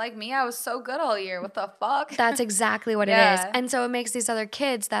 Santa doesn't like me. I was so good all year. What the fuck? That's exactly what it is. And so it makes these other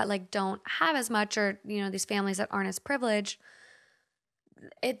kids that like don't have as much, or these families that aren't as privileged,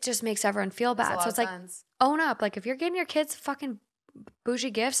 it just makes everyone feel bad. So it's like, own up. Like if you're getting your kids fucking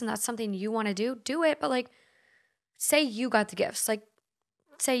bougie gifts and that's something you want to do it. But like, say you got the gifts. Like,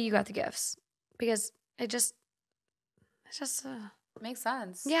 say you got the gifts, because it just makes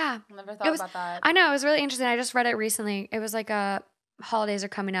sense. Yeah. I never thought about that. I know. It was really interesting. I just read it recently. It was like holidays are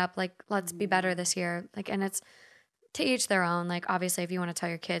coming up. Like, let's be better this year. Like, and it's to each their own. Like, obviously, if you want to tell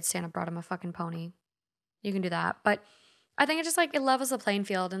your kids Santa brought them a fucking pony, you can do that. But I think it just like, it levels the playing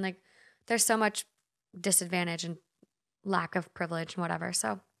field. And like, there's so much disadvantage and lack of privilege and whatever.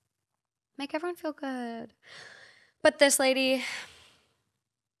 So make everyone feel good. But this lady,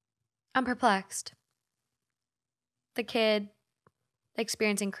 I'm perplexed. The kid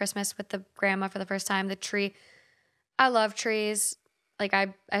experiencing Christmas with the grandma for the first time, the tree. I love trees. Like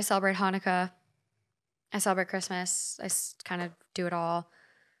I celebrate Hanukkah. I celebrate Christmas. I kind of do it all.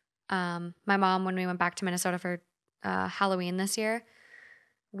 My mom, when we went back to Minnesota for Halloween this year,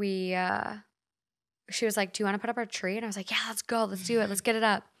 she was like, do you want to put up our tree? And I was like, yeah, let's go. Let's do it. Let's get it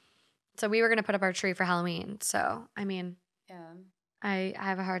up. So we were going to put up our tree for Halloween. So, I mean, I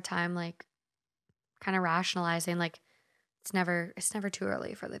have a hard time like kind of rationalizing like it's never too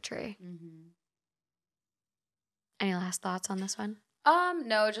early for the tree. Any last thoughts on this one?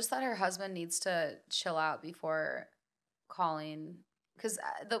 No, just that her husband needs to chill out before calling, because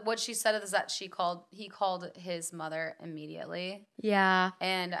what she said is that he called his mother immediately. Yeah.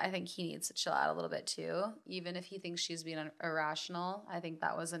 And I think he needs to chill out a little bit too, even if he thinks she's being irrational. I think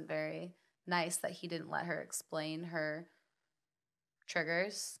that wasn't very nice that he didn't let her explain her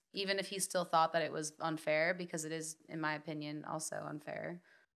triggers, even if he still thought that it was unfair, because it is, in my opinion, also unfair.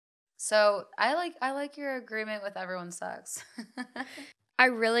 So I like your agreement with everyone sucks. I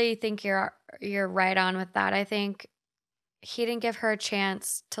really think you're right on with that. I think he didn't give her a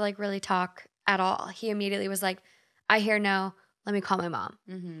chance to like really talk at all. He immediately was like, I hear no. Let me call my mom.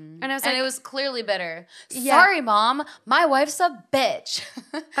 And it was clearly bitter. Yeah. Sorry, Mom. My wife's a bitch.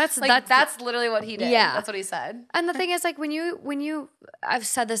 That's literally what he did. Yeah. That's what he said. And the thing is, like, when you I've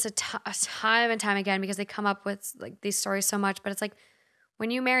said this a time and time again, because they come up with like these stories so much, but it's like,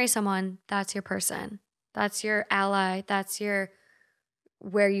 when you marry someone, that's your person. That's your ally. That's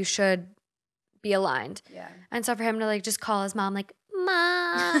where you should be aligned. Yeah. And so for him to like just call his mom, like,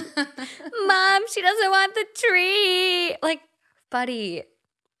 Mom, Mom, she doesn't want the tree. Like, buddy,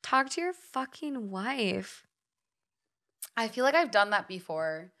 talk to your fucking wife. I feel like I've done that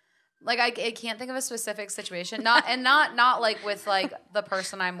before. Like I can't think of a specific situation. Not like with like the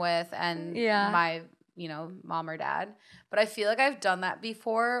person I'm with and my mom or dad. But I feel like I've done that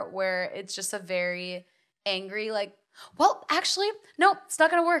before, where it's just a very angry like, well, actually, no, it's not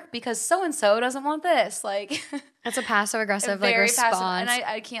gonna work because so and so doesn't want this. Like, it's a passive aggressive like response, and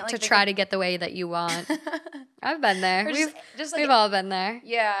I can't like to try to get the way that you want. I've been there. We've all been there.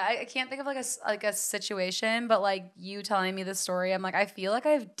 Yeah, I can't think of like a situation, but like you telling me this story, I'm like, I feel like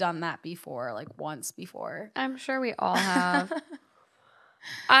I've done that before, like once before. I'm sure we all have.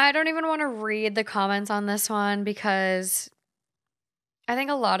 I don't even want to read the comments on this one, because I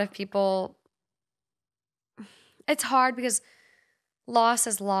think a lot of people, it's hard because loss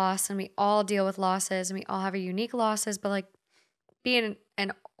is loss and we all deal with losses and we all have our unique losses. But like being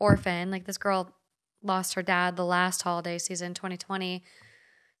an orphan, like this girl lost her dad the last holiday season, 2020.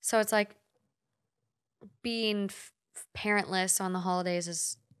 So it's like being parentless on the holidays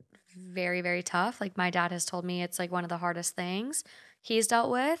is very, very tough. Like my dad has told me it's like one of the hardest things he's dealt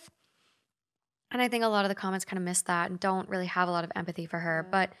with. And I think a lot of the comments kind of miss that and don't really have a lot of empathy for her.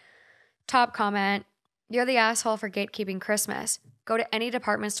 But top comment, you're the asshole for gatekeeping Christmas. Go to any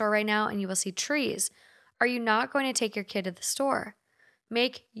department store right now and you will see trees. Are you not going to take your kid to the store?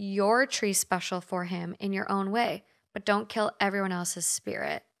 Make your tree special for him in your own way. but don't kill everyone else's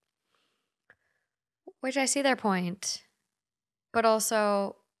spirit. Which I see their point. But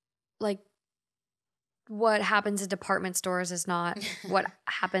also, like, what happens in department stores is not what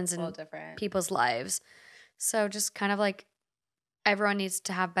happens in people's lives. So just kind of like everyone needs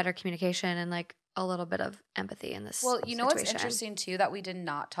to have better communication and like a little bit of empathy in this Well, you know situation. What's interesting too that we did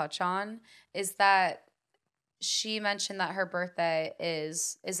not touch on is that she mentioned that her birthday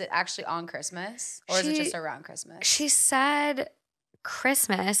is it actually on Christmas or is it just around Christmas? She said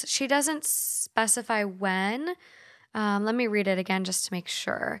Christmas. She doesn't specify when. Let me read it again just to make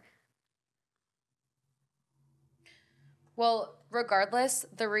sure. Well, regardless,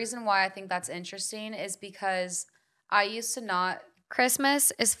 the reason why I think that's interesting is because I used to not.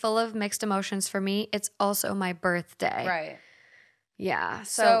 Christmas is full of mixed emotions for me. It's also my birthday. Right. Yeah.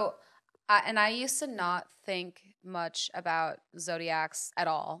 I used to not think much about zodiacs at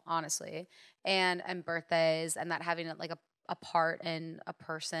all, honestly, and birthdays and that having like a part in a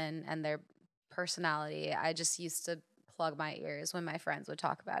person and their personality. I just used to plug my ears when my friends would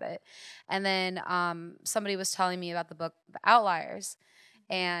talk about it. And then somebody was telling me about the book The Outliers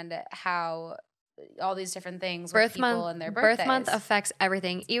and how all these different things with people and their birthdays. Birth month affects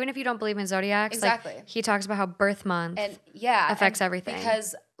everything. Even if you don't believe in zodiacs, exactly. Like, he talks about how birth month affects everything.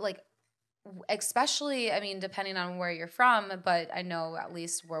 Because like especially, I mean, depending on where you're from, but I know at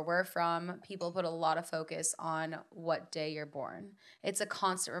least where we're from, people put a lot of focus on what day you're born. It's a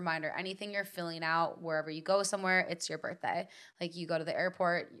constant reminder. Anything you're filling out, wherever you go somewhere, it's your birthday. Like you go to the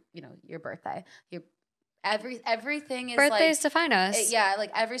airport, you know, your birthday. Everything is birthdays like, define us.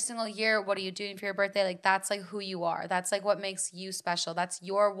 Like every single year, what are you doing for your birthday? Like that's like who you are. That's like what makes you special. That's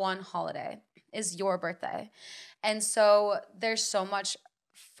your one holiday is your birthday. And so there's so much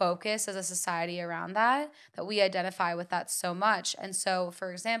focus as a society around that we identify with that so much. And so,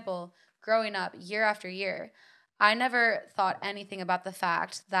 for example, growing up year after year, I never thought anything about the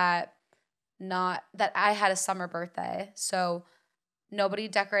fact that I had a summer birthday. So nobody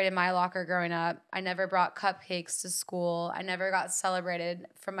decorated my locker growing up. I never brought cupcakes to school. I never got celebrated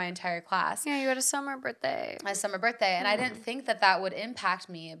from my entire class. Yeah, you had a summer birthday. And I didn't think that would impact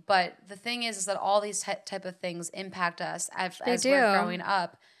me. But the thing is that all these type of things impact us as we're growing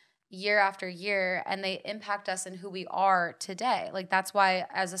up year after year, and they impact us in who we are today. Like that's why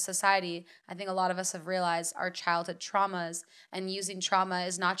as a society, I think a lot of us have realized our childhood traumas, and using trauma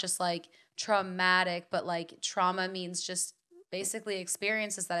is not just like traumatic, but like trauma means just basically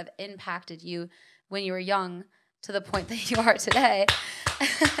experiences that have impacted you when you were young to the point that you are today.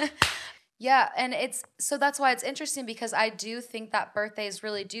 Yeah, and that's why it's interesting, because I do think that birthdays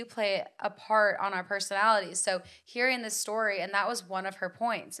really do play a part on our personalities. So hearing this story, and that was one of her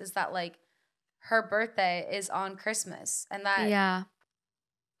points, is that like her birthday is on Christmas, and that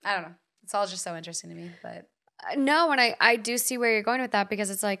I don't know, it's all just so interesting to me. But no, and I do see where you're going with that, because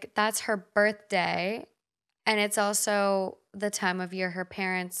it's like that's her birthday. And it's also the time of year her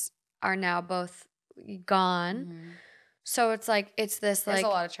parents are now both gone. Mm-hmm. So it's like, there's a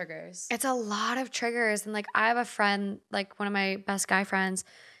lot of triggers. It's a lot of triggers. And like, I have a friend, like one of my best guy friends,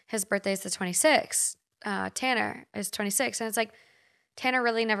 his birthday is the 26th. Tanner is 26. And it's like, Tanner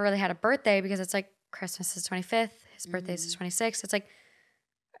never really had a birthday, because it's like Christmas is 25th. His birthday is the 26th. It's like,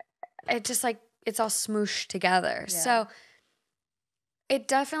 it just like, it's all smooshed together. Yeah. So it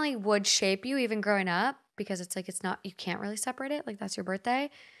definitely would shape you even growing up, because it's like, you can't really separate it. Like that's your birthday.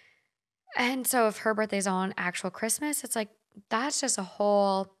 And so if her birthday's on actual Christmas, it's like, that's just a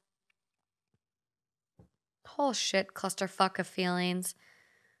whole shit clusterfuck of feelings.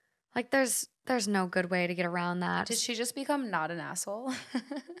 Like there's no good way to get around that. Did she just become not an asshole?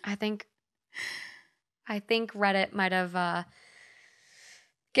 I think Reddit might have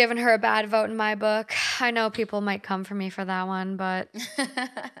given her a bad vote in my book. I know people might come for me for that one, but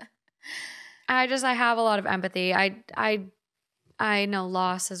I have a lot of empathy. I know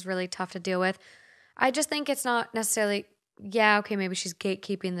loss is really tough to deal with. I just think it's not necessarily, okay, maybe she's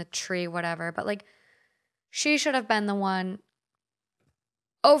gatekeeping the tree, whatever, but like she should have been the one.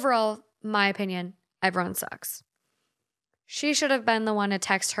 Overall, my opinion, everyone sucks. She should have been the one to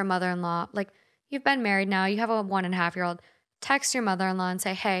text her mother-in-law. Like, you've been married now, you have a 1.5-year-old. Text your mother-in-law and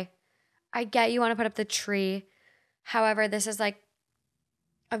say, hey, I get you want to put up the tree. However, this is like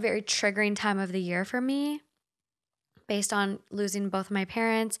a very triggering time of the year for me based on losing both of my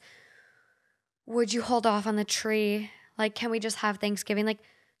parents. Would you hold off on the tree? Like, can we just have Thanksgiving? Like,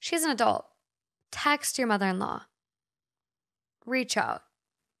 she's an adult. Text your mother-in-law. Reach out.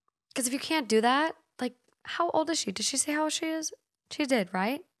 Because if you can't do that, like, how old is she? Did she say how old she is? She did,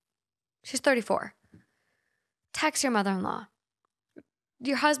 right? She's 34. Text your mother-in-law.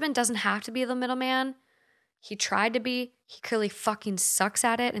 Your husband doesn't have to be the middleman. He tried to be. He clearly fucking sucks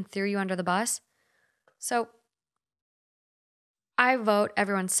at it and threw you under the bus. So I vote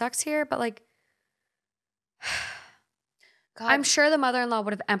everyone sucks here, but like, God, I'm sure the mother-in-law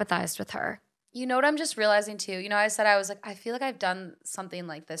would have empathized with her. You know what I'm just realizing too? You know, I said I was like, I feel like I've done something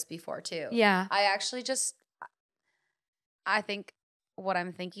like this before too. Yeah. I think what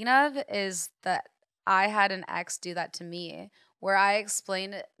I'm thinking of is that I had an ex do that to me, where I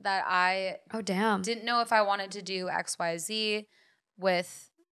explained that I didn't know if I wanted to do XYZ with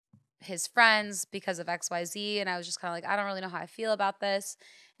his friends because of XYZ. And I was just kind of like, I don't really know how I feel about this.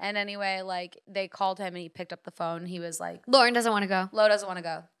 And anyway, like they called him and he picked up the phone. He was like, Lauren doesn't want to go. Lo doesn't want to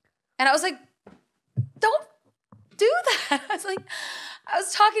go. And I was like, don't do that. I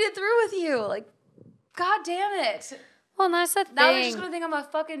was talking it through with you. Like, God damn it. Well, and that's the thing. Now they're just going to think I'm a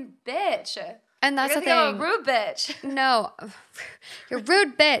fucking bitch. And that's the thing. I'm a rude bitch. No. You're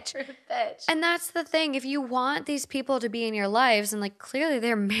rude bitch. Rude bitch. And that's the thing. If you want these people to be in your lives, and like clearly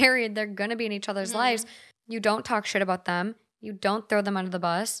they're married, they're going to be in each other's lives, you don't talk shit about them. You don't throw them under the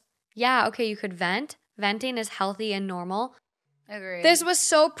bus. Yeah, okay, you could vent. Venting is healthy and normal. Agreed. This was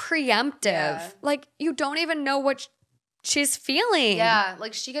so preemptive. Yeah. Like, you don't even know what she's feeling. Yeah,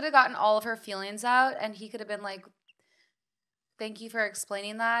 like she could have gotten all of her feelings out and he could have been like, thank you for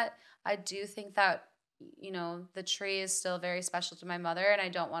explaining that. I do think that, you know, the tree is still very special to my mother and I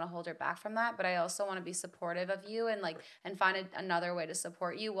don't want to hold her back from that, but I also want to be supportive of you and like and find another way to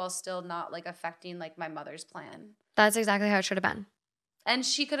support you while still not like affecting like my mother's plan. That's exactly how it should have been. And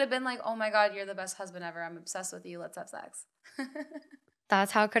she could have been like, oh my God, you're the best husband ever. I'm obsessed with you. Let's have sex.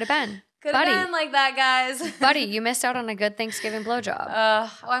 That's how it could have been. Could have been like that, guys. Buddy, you missed out on a good Thanksgiving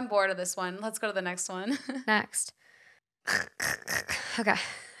blowjob. I'm bored of this one. Let's go to the next one. Next. Okay.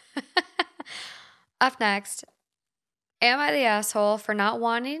 Up next. Am I the asshole for not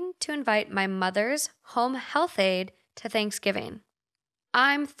wanting to invite my mother's home health aide to Thanksgiving?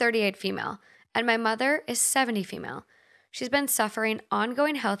 I'm 38 female, and my mother is 70 female. She's been suffering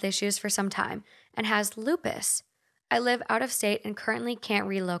ongoing health issues for some time and has lupus. I live out of state and currently can't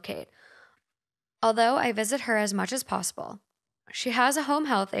relocate, although I visit her as much as possible. She has a home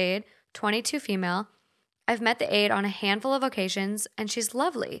health aide, 22 female. I've met the aide on a handful of occasions, and she's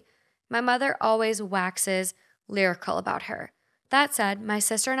lovely. My mother always waxes lyrical about her. That said, my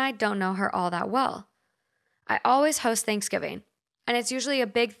sister and I don't know her all that well. I always host Thanksgiving, and it's usually a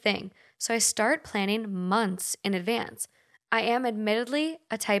big thing, so I start planning months in advance. I am admittedly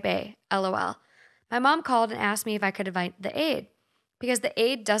a type A, LOL. My mom called and asked me if I could invite the aide. Because the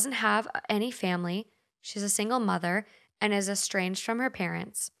aide doesn't have any family, she's a single mother, and is estranged from her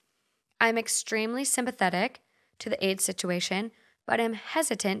parents. I'm extremely sympathetic to the aide situation, but am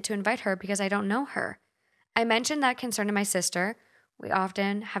hesitant to invite her because I don't know her. I mentioned that concern to my sister. We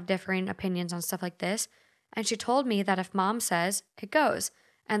often have differing opinions on stuff like this, and she told me that if mom says, it goes,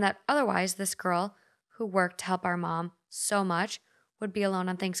 and that otherwise this girl, who worked to help our mom so much, would be alone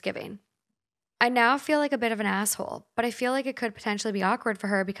on Thanksgiving. I now feel like a bit of an asshole, but I feel like it could potentially be awkward for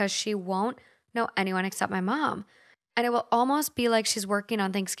her because she won't know anyone except my mom. And it will almost be like she's working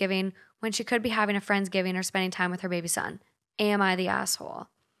on Thanksgiving when she could be having a Friendsgiving or spending time with her baby son. Am I the asshole?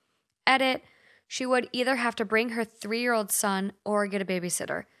 Edit, she would either have to bring her 3-year-old son or get a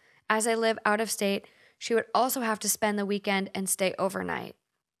babysitter. As I live out of state, she would also have to spend the weekend and stay overnight.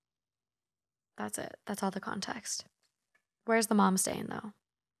 That's it. That's all the context. Where's the mom staying, though?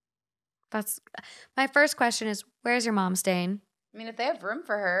 That's my first question is, where's your mom staying? I mean, if they have room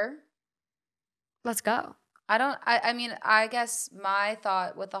for her, let's go. I mean, I guess my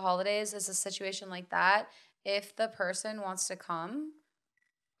thought with the holidays is a situation like that. If the person wants to come,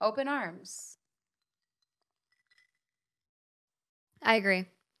 open arms. I agree.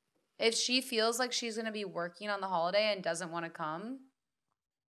 If she feels like she's going to be working on the holiday and doesn't want to come,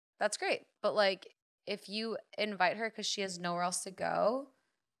 that's great. But like, if you invite her because she has nowhere else to go,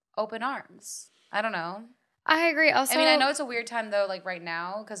 open arms. I don't know. I agree. Also, I mean, I know it's a weird time though, like right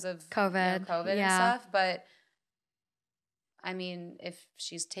now because of COVID, and stuff. But I mean, if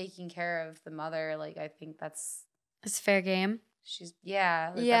she's taking care of the mother, like I think it's fair game.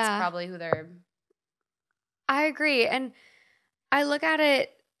 That's probably who they're. I agree, and I look at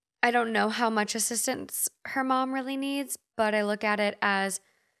it. I don't know how much assistance her mom really needs, but I look at it as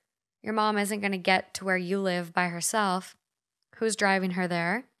your mom isn't going to get to where you live by herself. Who's driving her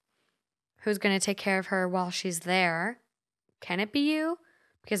there? Who's going to take care of her while she's there? Can it be you?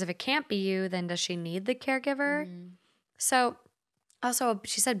 Because if it can't be you, then does she need the caregiver? Mm-hmm. So, also,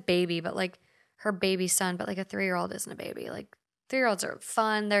 she said baby, but like her baby son, but like a 3-year-old isn't a baby. Like 3-year-olds are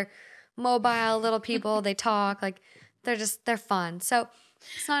fun. They're mobile little people. They talk. Like they're fun. So,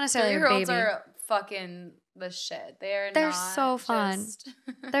 it's not necessarily a baby. 3-year-olds are fucking the shit. They're They're not so fun.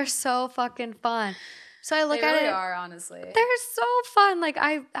 They're so fucking fun. So I look they at really it. are, honestly. They're so fun. Like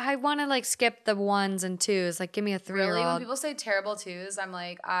I want to like skip the 1s and 2s. Like give me a 3-year-old. Really, when people say terrible 2s, I'm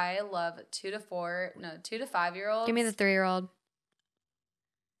like, I love 2 to 5-year-olds. Give me the 3-year-old.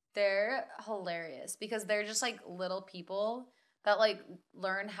 They're hilarious because they're just like little people that like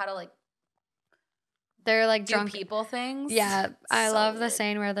learn how to like. They're like do drunk people things. Yeah, I So love the weird.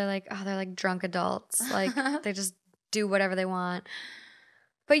 saying where they're like, oh, they're like drunk adults. Like they just do whatever they want.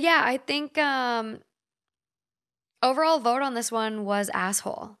 But yeah, I think overall vote on this one was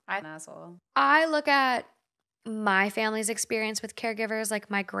asshole. I'm an asshole. I look at my family's experience with caregivers, like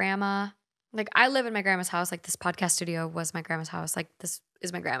my grandma. Like I live in my grandma's house. Like this podcast studio was my grandma's house. Like this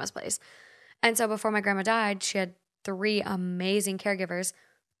is my grandma's place. And so before my grandma died, she had 3 amazing caregivers.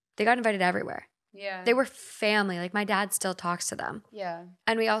 They got invited everywhere. Yeah. They were family. Like my dad still talks to them. Yeah.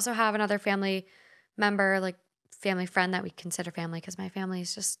 And we also have another family member, like family friend that we consider family because my family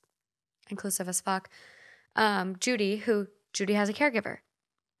is just inclusive as fuck. Judy has a caregiver.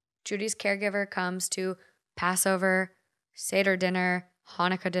 Judy's caregiver comes to Passover, Seder dinner,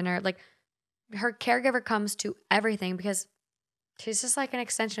 Hanukkah dinner. Like her caregiver comes to everything because she's just like an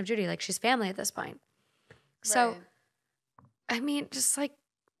extension of Judy. Like she's family at this point. So, Right. I mean, just like,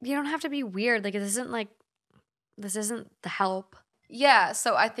 you don't have to be weird. Like this isn't The Help. Yeah,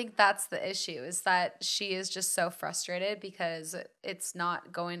 so I think that's the issue is that she is just so frustrated because it's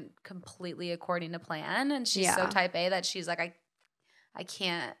not going completely according to plan, and she's so Yeah. type A that she's like, I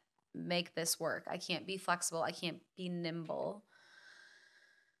can't make this work. I can't be flexible. I can't be nimble.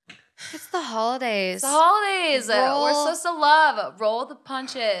 It's the holidays. It's the holidays. We're Roll- supposed to love. Roll the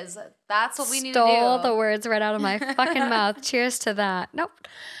punches. That's what we need to do. Stole the words right out of my fucking mouth. Cheers to that. Nope.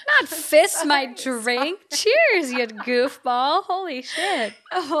 Not fist my drink. Cheers, you goofball. Holy shit.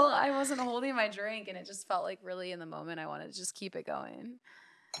 Well, I wasn't holding my drink, and it just felt like really in the moment I wanted to just keep it going.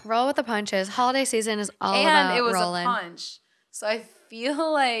 Roll with the punches. Holiday season is all And about it was rolling. a punch. So I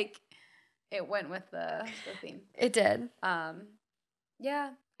feel like it went with the theme. It did. Yeah,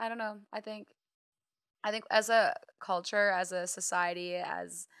 I don't know. I think as a culture, as a society,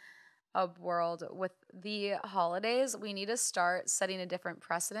 as a world with the holidays, we need to start setting a different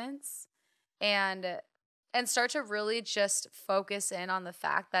precedence and start to really just focus in on the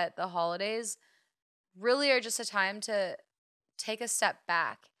fact that the holidays really are just a time to take a step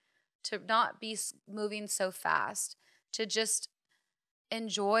back, to not be moving so fast, to just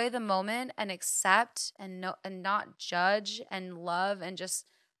enjoy the moment and accept and not judge and love, and just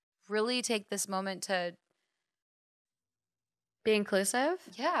really take this moment to Be inclusive.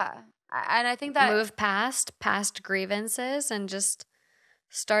 yeah. And I think that Move past grievances and just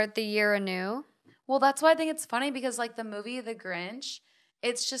start the year anew. well, that's why I think it's funny because like the movie The Grinch,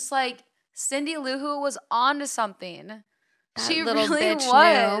 it's just like Cindy Lou Who was onto something. That She little really bitch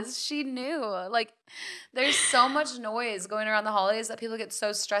was. knew. She knew. Like there's so much noise going around the holidays that people get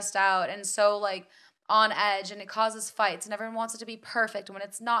so stressed out and so like on edge, and it causes fights, and everyone wants it to be perfect. And when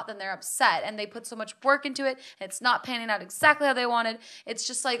it's not, then they're upset, and they put so much work into it, and it's not panning out exactly how they wanted. It's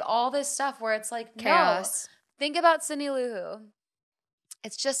just like all this stuff where it's like Chaos. No, think about Cindy Lou Who.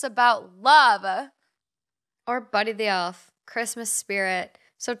 It's just about love. Or Buddy the Elf. Christmas spirit.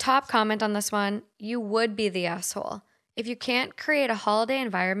 So top comment on this one. You would be the asshole. If you can't create a holiday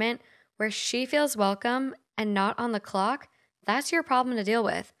environment where she feels welcome and not on the clock, that's your problem to deal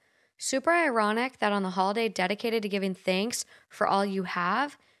with. Super ironic that on the holiday dedicated to giving thanks for all you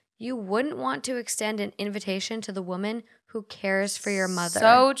have, you wouldn't want to extend an invitation to the woman who cares for your mother.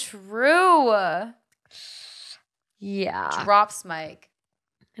 So true. Yeah. Drops mic.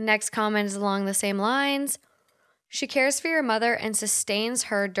 Next comment is along the same lines. She cares for your mother and sustains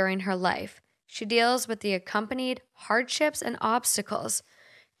her during her life. She deals with the accompanied hardships and obstacles.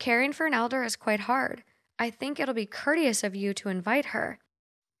 Caring for an elder is quite hard. I think it'll be courteous of you to invite her.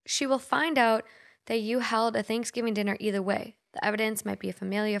 She will find out that you held a Thanksgiving dinner either way. The evidence might be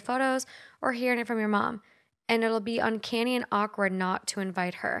familiar photos or hearing it from your mom, and it'll be uncanny and awkward not to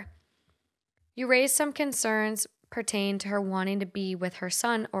invite her. You raised some concerns pertain to her wanting to be with her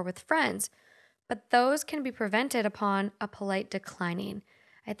son or with friends, but those can be prevented upon a polite declining.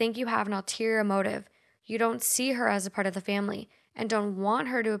 I think you have an ulterior motive. You don't see her as a part of the family and don't want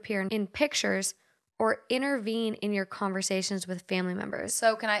her to appear in pictures or intervene in your conversations with family members.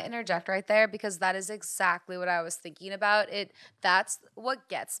 So can I interject right there? Because that is exactly what I was thinking about. That's what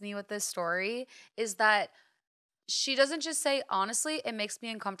gets me with this story is that she doesn't just say, honestly, it makes me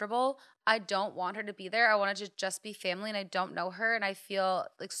uncomfortable. I don't want her to be there. I want to just be family, and I don't know her, and I feel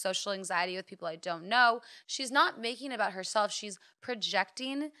like social anxiety with people I don't know. She's not making it about herself. She's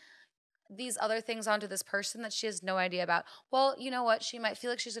projecting these other things onto this person that she has no idea about. Well, you know what? She might feel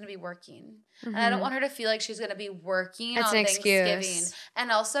like she's going to be working. And I don't want her to feel like she's going to be working on Thanksgiving. Excuse.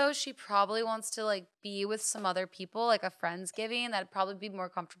 And also, she probably wants to like be with some other people, like a Friendsgiving. That'd probably be more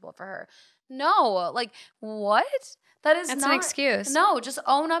comfortable for her. No, like what? That's not an excuse. No, just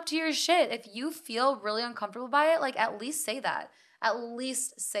own up to your shit. If you feel really uncomfortable by it, like at least say that. At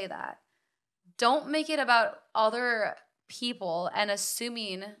least say that. Don't make it about other people and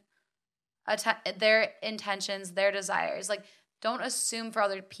assuming their intentions, their desires. Like, don't assume for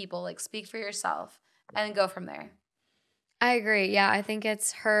other people. Like, speak for yourself and go from there. I agree. Yeah, I think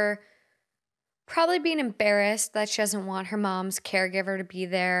it's her probably being embarrassed that she doesn't want her mom's caregiver to be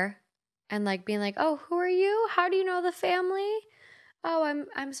there, and like being like, "Oh, who are you? How do you know the family? Oh,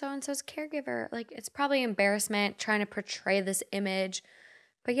 I'm so and so's caregiver." Like, it's probably embarrassment trying to portray this image.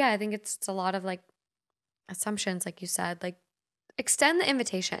 But yeah, I think it's a lot of like assumptions, like you said. Like, extend the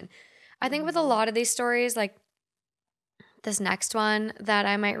invitation. I think with a lot of these stories, like this next one that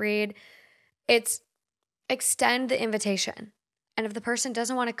I might read, it's extend the invitation. And if the person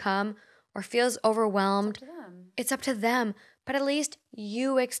doesn't want to come or feels overwhelmed, it's up to them. But at least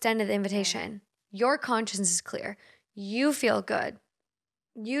you extended the invitation. Your conscience is clear. You feel good.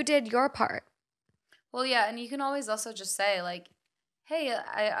 You did your part. Well, yeah, and you can always also just say like, "Hey,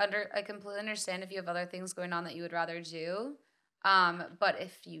 I completely understand if you have other things going on that you would rather do. But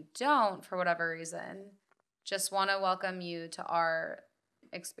if you don't, for whatever reason, just want to welcome you to our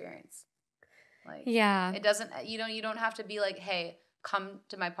experience." Like, yeah, it doesn't, you don't have to be like, "Hey, come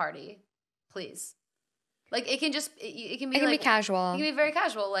to my party, please." Like, it can just, it can be it can like, be casual. It can be very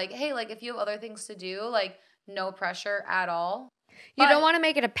casual. Like, "Hey, like if you have other things to do, like no pressure at all." You don't want to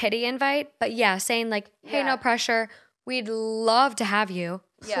make it a pity invite, but yeah, saying like, "Hey, no pressure. We'd love to have you.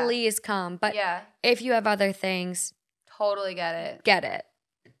 Please come." But if you have other things, totally get it. Get it.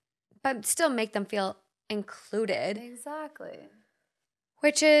 But still make them feel included. Exactly.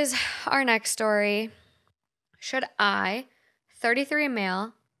 Which is our next story. Should I, 33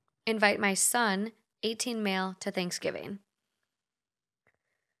 male, invite my son, 18 male, to Thanksgiving?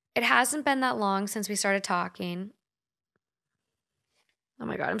 It hasn't been that long since we started talking. Oh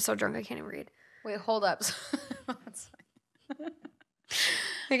my God, I'm so drunk I can't even read. Wait, hold up.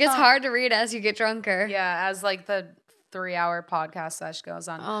 It gets hard to read as you get drunker. Yeah, as like the 3-hour podcast session goes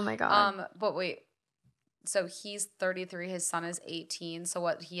on. Oh my God. But wait, so he's 33, his son is 18. So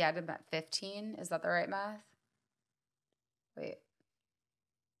what, he had him at 15? Is that the right math? Wait.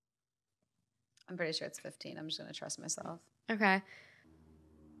 I'm pretty sure it's 15. I'm just going to trust myself. Okay.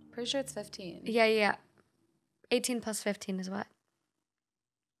 Pretty sure it's 15. Yeah. 18 plus 15 is what?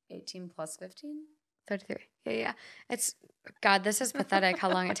 18 plus 15? 33. Yeah. It's, God, this is pathetic how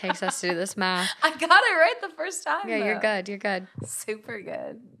long it takes us to do this math. I got it right the first time. Yeah, though. You're good. Super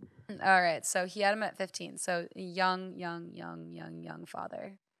good. All right. So he had him at 15. So young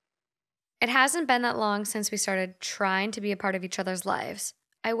father. It hasn't been that long since we started trying to be a part of each other's lives.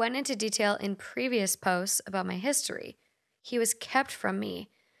 I went into detail in previous posts about my history. He was kept from me,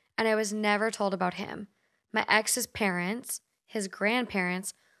 and I was never told about him. My ex's parents, his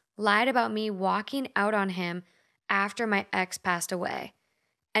grandparents, lied about me walking out on him after my ex passed away.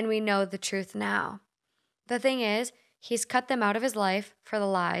 And we know the truth now. The thing is, he's cut them out of his life for the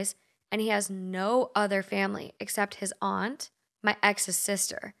lies, and he has no other family except his aunt, my ex's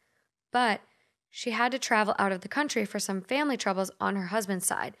sister. But she had to travel out of the country for some family troubles on her husband's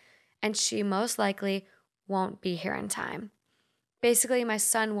side, and she most likely won't be here in time. Basically, my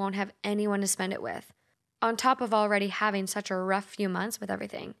son won't have anyone to spend it with, on top of already having such a rough few months with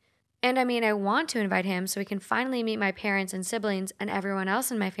everything. And I mean, I want to invite him so he can finally meet my parents and siblings and everyone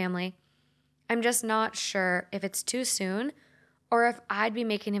else in my family. I'm just not sure if it's too soon or if I'd be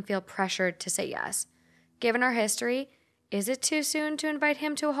making him feel pressured to say yes. Given our history, is it too soon to invite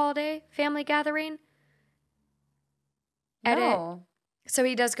him to a holiday family gathering? Edit. No. So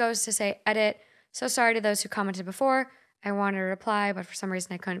he goes to say, edit. So sorry to those who commented before. I wanted to reply, but for some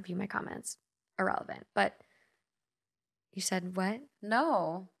reason I couldn't view my comments. Irrelevant. But you said what?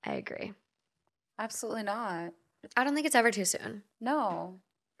 No. I agree. Absolutely not. I don't think it's ever too soon. No.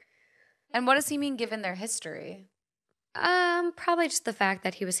 And what does he mean given their history? Probably just the fact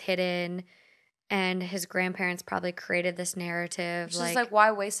that he was hidden and his grandparents probably created this narrative. It's just like,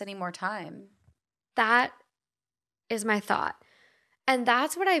 why waste any more time? That is my thought. And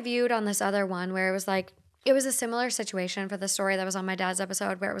that's what I viewed on this other one where it was like, it was a similar situation for the story that was on my dad's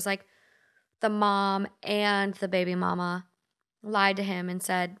episode where it was like the mom and the baby mama lied to him and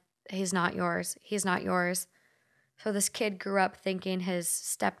said, he's not yours. He's not yours. So this kid grew up thinking his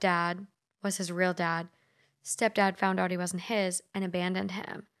stepdad was his real dad. Stepdad found out he wasn't his and abandoned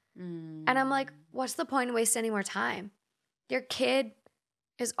him. And I'm like, what's the point in wasting any more time? Your kid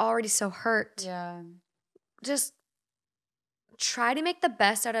is already so hurt. Yeah. Just try to make the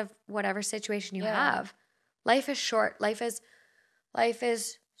best out of whatever situation you have. Life is short. Life is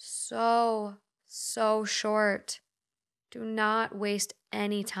so short. Do not waste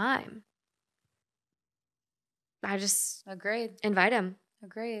any time. I just agreed. Invite him.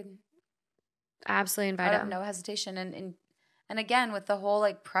 Agreed. Absolutely invite him. I have no hesitation. And again, with the whole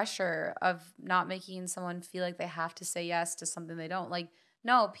like pressure of not making someone feel like they have to say yes to something they don't like.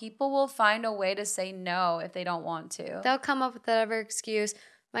 No, people will find a way to say no if they don't want to. They'll come up with whatever excuse.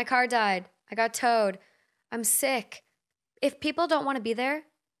 My car died. I got towed. I'm sick. If people don't want to be there,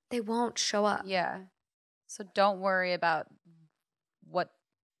 they won't show up. Yeah. So don't worry about what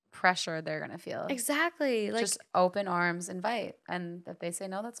pressure they're going to feel. Exactly. Just open arms, invite. And if they say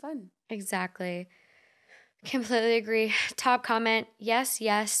no, that's fine. Exactly. Completely agree. Top comment,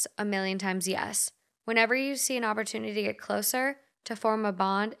 yes, a million times yes. Whenever you see an opportunity to get closer, to form a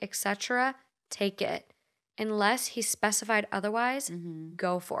bond, etc., take it. Unless he specified otherwise,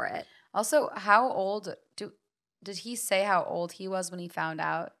 go for it. Also, how old did he say how old he was when he found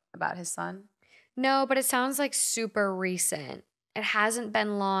out about his son? No, but it sounds like super recent. It hasn't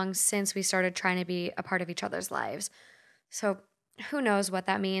been long since we started trying to be a part of each other's lives. So who knows what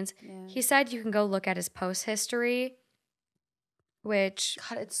that means. Yeah. He said you can go look at his post history, which...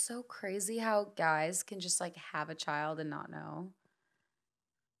 God, it's so crazy how guys can just like have a child and not know.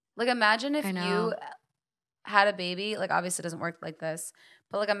 Like imagine if you had a baby, like obviously it doesn't work like this,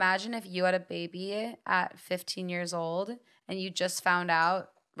 but like imagine if you had a baby at 15 years old and you just found out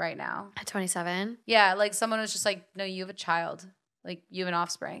right now. At 27? Yeah, like someone was just like, no, you have a child. Like you have an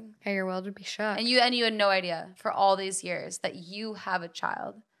offspring. Yeah, your world would be shook. And you had no idea for all these years that you have a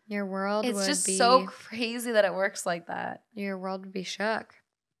child. Your world would be... It's just so crazy that it works like that. Your world would be shook.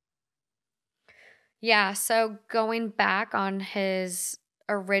 Yeah, so going back on his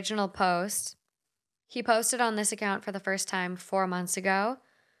original post, he posted on this account for the first time 4 months ago.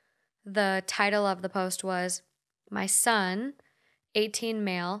 The title of the post was, "My son, 18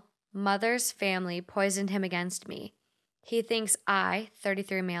 male, mother's family poisoned him against me. He thinks I,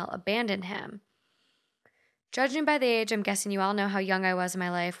 33 male, abandoned him. Judging by the age, I'm guessing you all know how young I was in my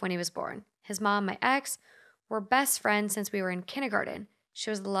life when he was born. His mom, my ex, were best friends since we were in kindergarten. She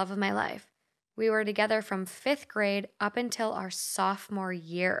was the love of my life. We were together from 5th grade up until our sophomore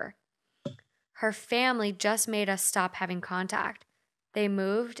year. Her family just made us stop having contact. They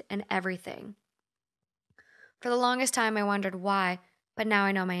moved and everything. For the longest time, I wondered why, but now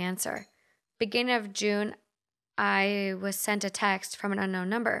I know my answer. Beginning of June, I was sent a text from an unknown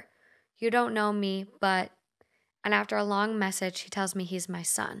number. You don't know me, but... And after a long message, he tells me he's my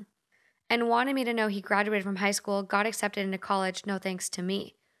son. And wanted me to know he graduated from high school, got accepted into college, no thanks to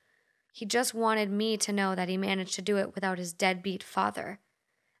me. He just wanted me to know that he managed to do it without his deadbeat father.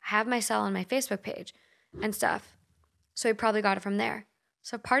 I have my cell on my Facebook page and stuff, so he probably got it from there.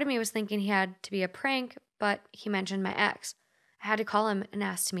 So part of me was thinking he had to be a prank, but he mentioned my ex. I had to call him and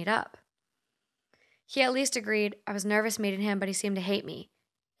ask to meet up. He at least agreed. I was nervous meeting him, but he seemed to hate me.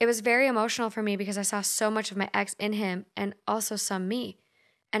 It was very emotional for me because I saw so much of my ex in him and also some me,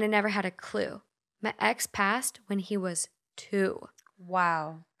 and I never had a clue. My ex passed when he was 2.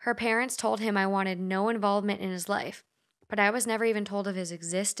 Wow. Her parents told him I wanted no involvement in his life, but I was never even told of his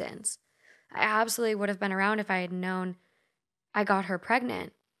existence. I absolutely would have been around if I had known I got her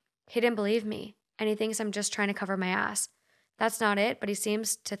pregnant. He didn't believe me, and he thinks I'm just trying to cover my ass. That's not it, but he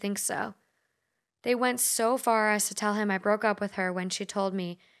seems to think so. They went so far as to tell him I broke up with her when she told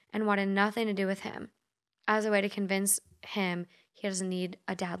me and wanted nothing to do with him, as a way to convince him he doesn't need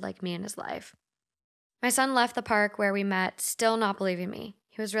a dad like me in his life. My son left the park where we met, still not believing me.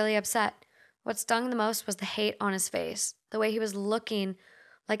 He was really upset. What stung the most was the hate on his face, the way he was looking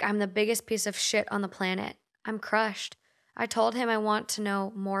like I'm the biggest piece of shit on the planet. I'm crushed. I told him I want to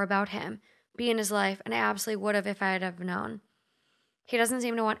know more about him, be in his life, and I absolutely would have if I had have known. He doesn't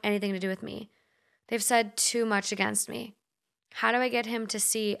seem to want anything to do with me. They've said too much against me. How do I get him to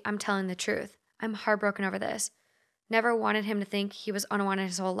see I'm telling the truth? I'm heartbroken over this. Never wanted him to think he was unwanted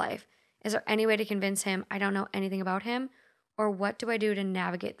his whole life. Is there any way to convince him I don't know anything about him? Or what do I do to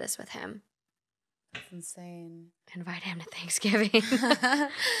navigate this with him? That's insane. Invite him to Thanksgiving.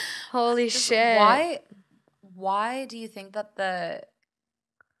 Holy shit. Why do you think that the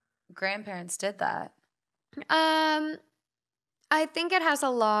grandparents did that? I think it has a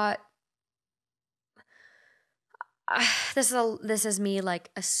lot. This is me like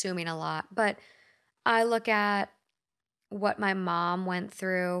assuming a lot, but I look at what my mom went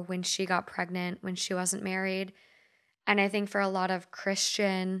through when she got pregnant, when she wasn't married, And I think for a lot of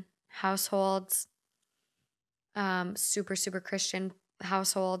Christian households, super, super Christian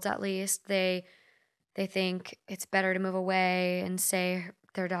households at least, they think it's better to move away and say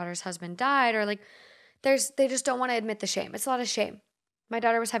their daughter's husband died, or like they just don't want to admit the shame. It's a lot of shame. My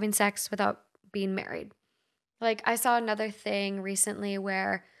daughter was having sex without being married. Like I saw another thing recently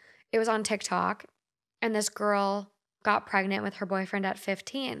where it was on TikTok and this girl got pregnant with her boyfriend at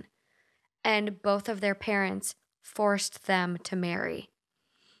 15 and both of their parents forced them to marry.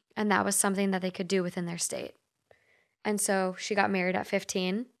 And that was something that they could do within their state. And so she got married at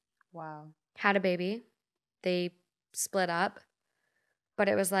 15. Wow. Had a baby. They split up. But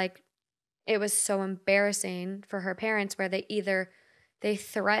it was like, it was so embarrassing for her parents where they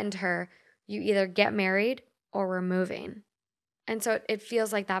threatened her, you either get married or we're moving. And so it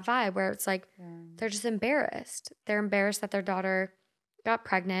feels like that vibe where it's like, they're just embarrassed. They're embarrassed that their daughter got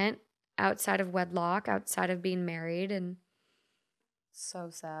pregnant outside of wedlock, outside of being married. And so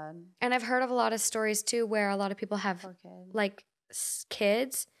sad. And I've heard of a lot of stories too where a lot of people have like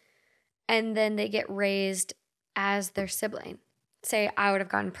kids and then they get raised as their sibling. Say I would have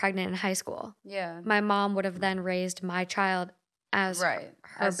gotten pregnant in high school. Yeah. My mom would have then raised my child as her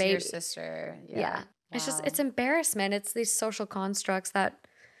as baby. Your sister. Yeah. Wow. It's just, it's embarrassment. It's these social constructs that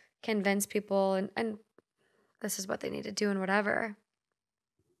convince people and this is what they need to do and whatever.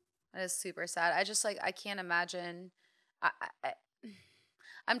 That is super sad. I just I can't imagine.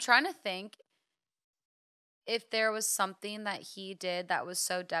 I'm trying to think if there was something that he did that was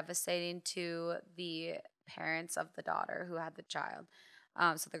so devastating to the parents of the daughter who had the child,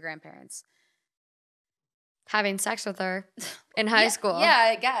 so the grandparents. Having sex with her in high school. Yeah,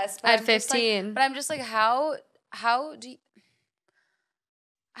 I guess. At 15. But I'm just like, how do you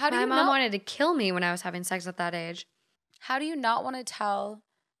My mom wanted to kill me when I was having sex at that age. How do you not want to tell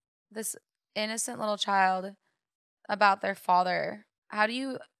this innocent little child about their father? How do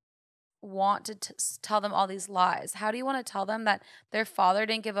you want to tell them all these lies? How do you want to tell them that their father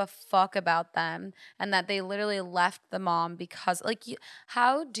didn't give a fuck about them and that they literally left the mom because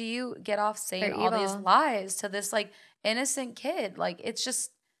how do you get off saying all these lies to this innocent kid? It's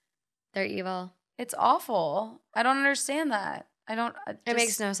just, they're evil. It's awful. I don't understand that. It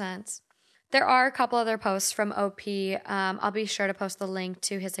makes no sense. There are a couple other posts from OP. I'll be sure to post the link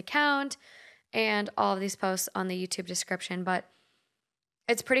to his account and all of these posts on the YouTube description, but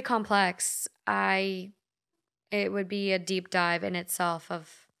it's pretty complex. It would be a deep dive in itself of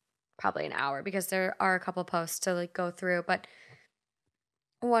probably an hour because there are a couple posts to go through. But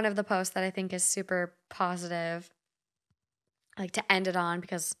one of the posts that I think is super positive, to end it on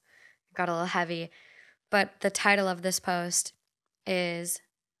because it got a little heavy, but the title of this post is,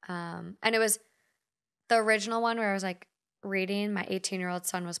 and it was the original one where I was reading, my 18-year-old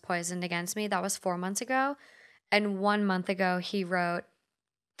son was poisoned against me. That was 4 months ago. And 1 month ago, he wrote,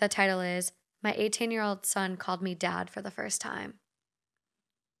 the title is, my 18-year-old son called me dad for the first time.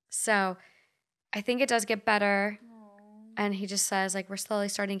 So I think it does get better. Aww. And he just says, we're slowly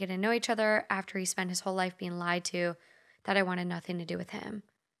starting to get to know each other after he spent his whole life being lied to, that I wanted nothing to do with him.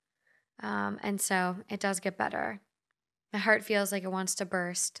 And so it does get better. My heart feels like it wants to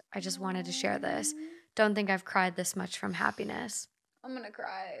burst. I just wanted to share this. Don't think I've cried this much from happiness. I'm going to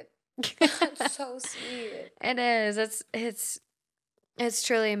cry. It's so sweet. It is. It's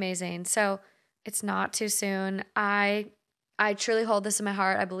truly amazing. So it's not too soon. I truly hold this in my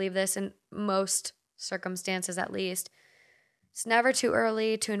heart. I believe this in most circumstances, at least. It's never too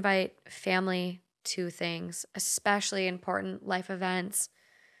early to invite family to things, especially important life events.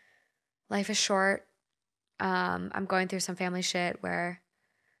 Life is short. I'm going through some family shit where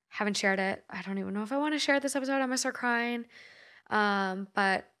I haven't shared it. I don't even know if I want to share this episode. I'm going to start crying.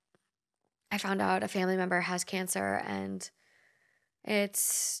 But I found out a family member has cancer and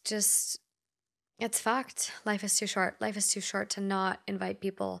it's fucked. Life is too short. Life is too short to not invite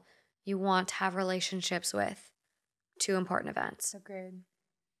people you want to have relationships with to important events. Agreed.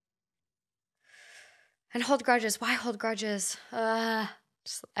 And hold grudges. Why hold grudges?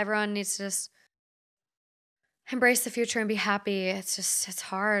 Everyone needs to just embrace the future and be happy. It's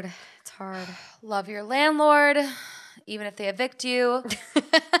hard. It's hard. Love your landlord, even if they evict you.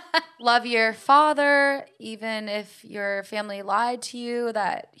 Love your father, even if your family lied to you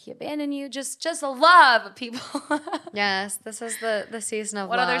that he abandoned you. Just love people. Yes, this is the season of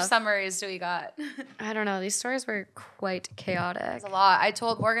what love. What other summaries do we got? I don't know. These stories were quite chaotic. It's a lot. I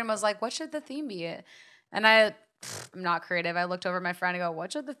told Morgan, was what should the theme be? And I'm not creative. I looked over at my friend and go,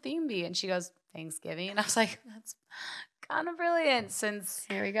 what should the theme be? And she goes, Thanksgiving. And I was like, that's kind of brilliant since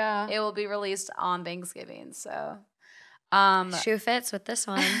here we go. It will be released on Thanksgiving. So shoe fits with this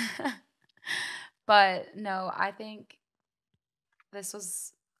one. But no, I think this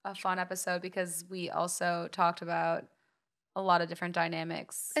was a fun episode because we also talked about a lot of different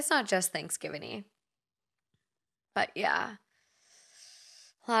dynamics. It's not just Thanksgiving-y. But yeah,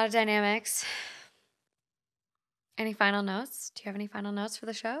 a lot of dynamics. Any final notes? Do you have any final notes for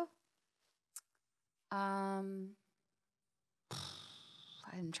the show? I'm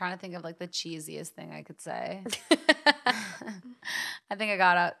trying to think of like the cheesiest thing I could say. I think I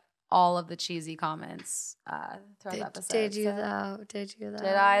got all of the cheesy comments throughout the episode. Did you though? Did you though?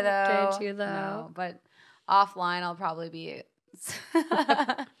 Did I though? Did you though? No, but offline I'll probably be.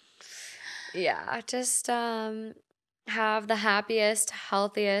 Yeah, just have the happiest,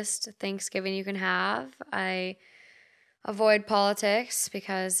 healthiest Thanksgiving you can have. I avoid politics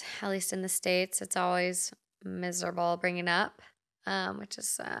because, at least in the States, it's always miserable bringing up, which is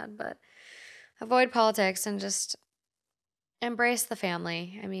sad. But avoid politics and just embrace the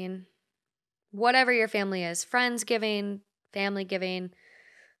family. I mean, whatever your family is, Friendsgiving, family giving,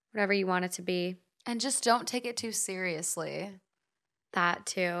 whatever you want it to be. And just don't take it too seriously. That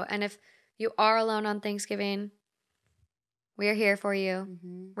too. And if you are alone on Thanksgiving, we are here for you.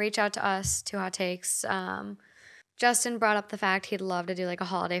 Mm-hmm. Reach out to us, to Hot Takes. Justin brought up the fact he'd love to do like a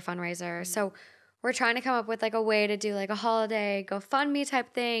holiday fundraiser. So we're trying to come up with like a way to do like a holiday GoFundMe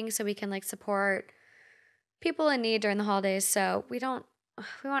type thing so we can like support people in need during the holidays. So we want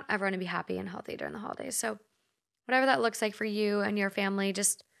everyone to be happy and healthy during the holidays. So whatever that looks like for you and your family,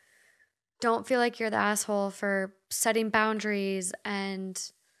 just don't feel like you're the asshole for setting boundaries and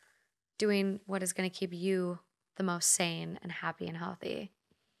doing what is going to keep you the most sane and happy and healthy.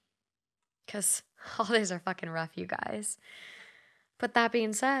 Because holidays are fucking rough, you guys. But that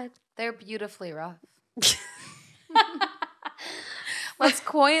being said, they're beautifully rough. Let's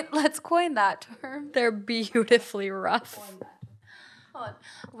coin that term. They're beautifully rough. Hold on.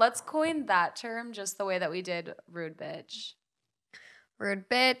 Let's coin that term just the way that we did rude bitch. Rude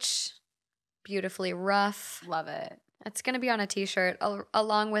bitch. Beautifully rough. Love it. It's going to be on a t-shirt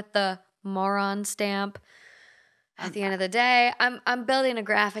along with the moron stamp. At the end of the day, I'm building a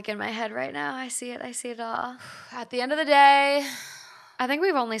graphic in my head right now. I see it all. At the end of the day, I think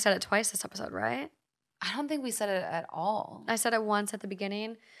we've only said it twice this episode, right? I don't think we said it at all. I said it once at the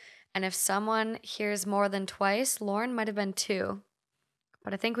beginning, and if someone hears more than twice, Lauren might have been 2.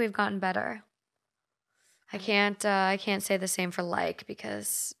 But I think we've gotten better. I can't say the same for like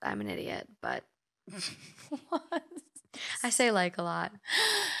because I'm an idiot, but what? I say like a lot.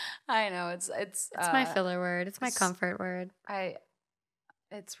 I know it's my filler word. It's my comfort word.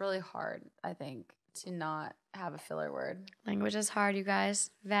 It's really hard, I think, to not have a filler word. Language is hard, you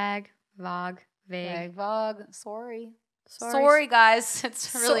guys. Vague, vague. Vague, vague. Sorry, guys.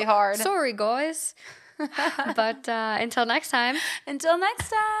 It's really hard. Sorry, guys. But until next time. Until next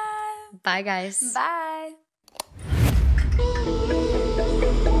time. Bye, guys. Bye.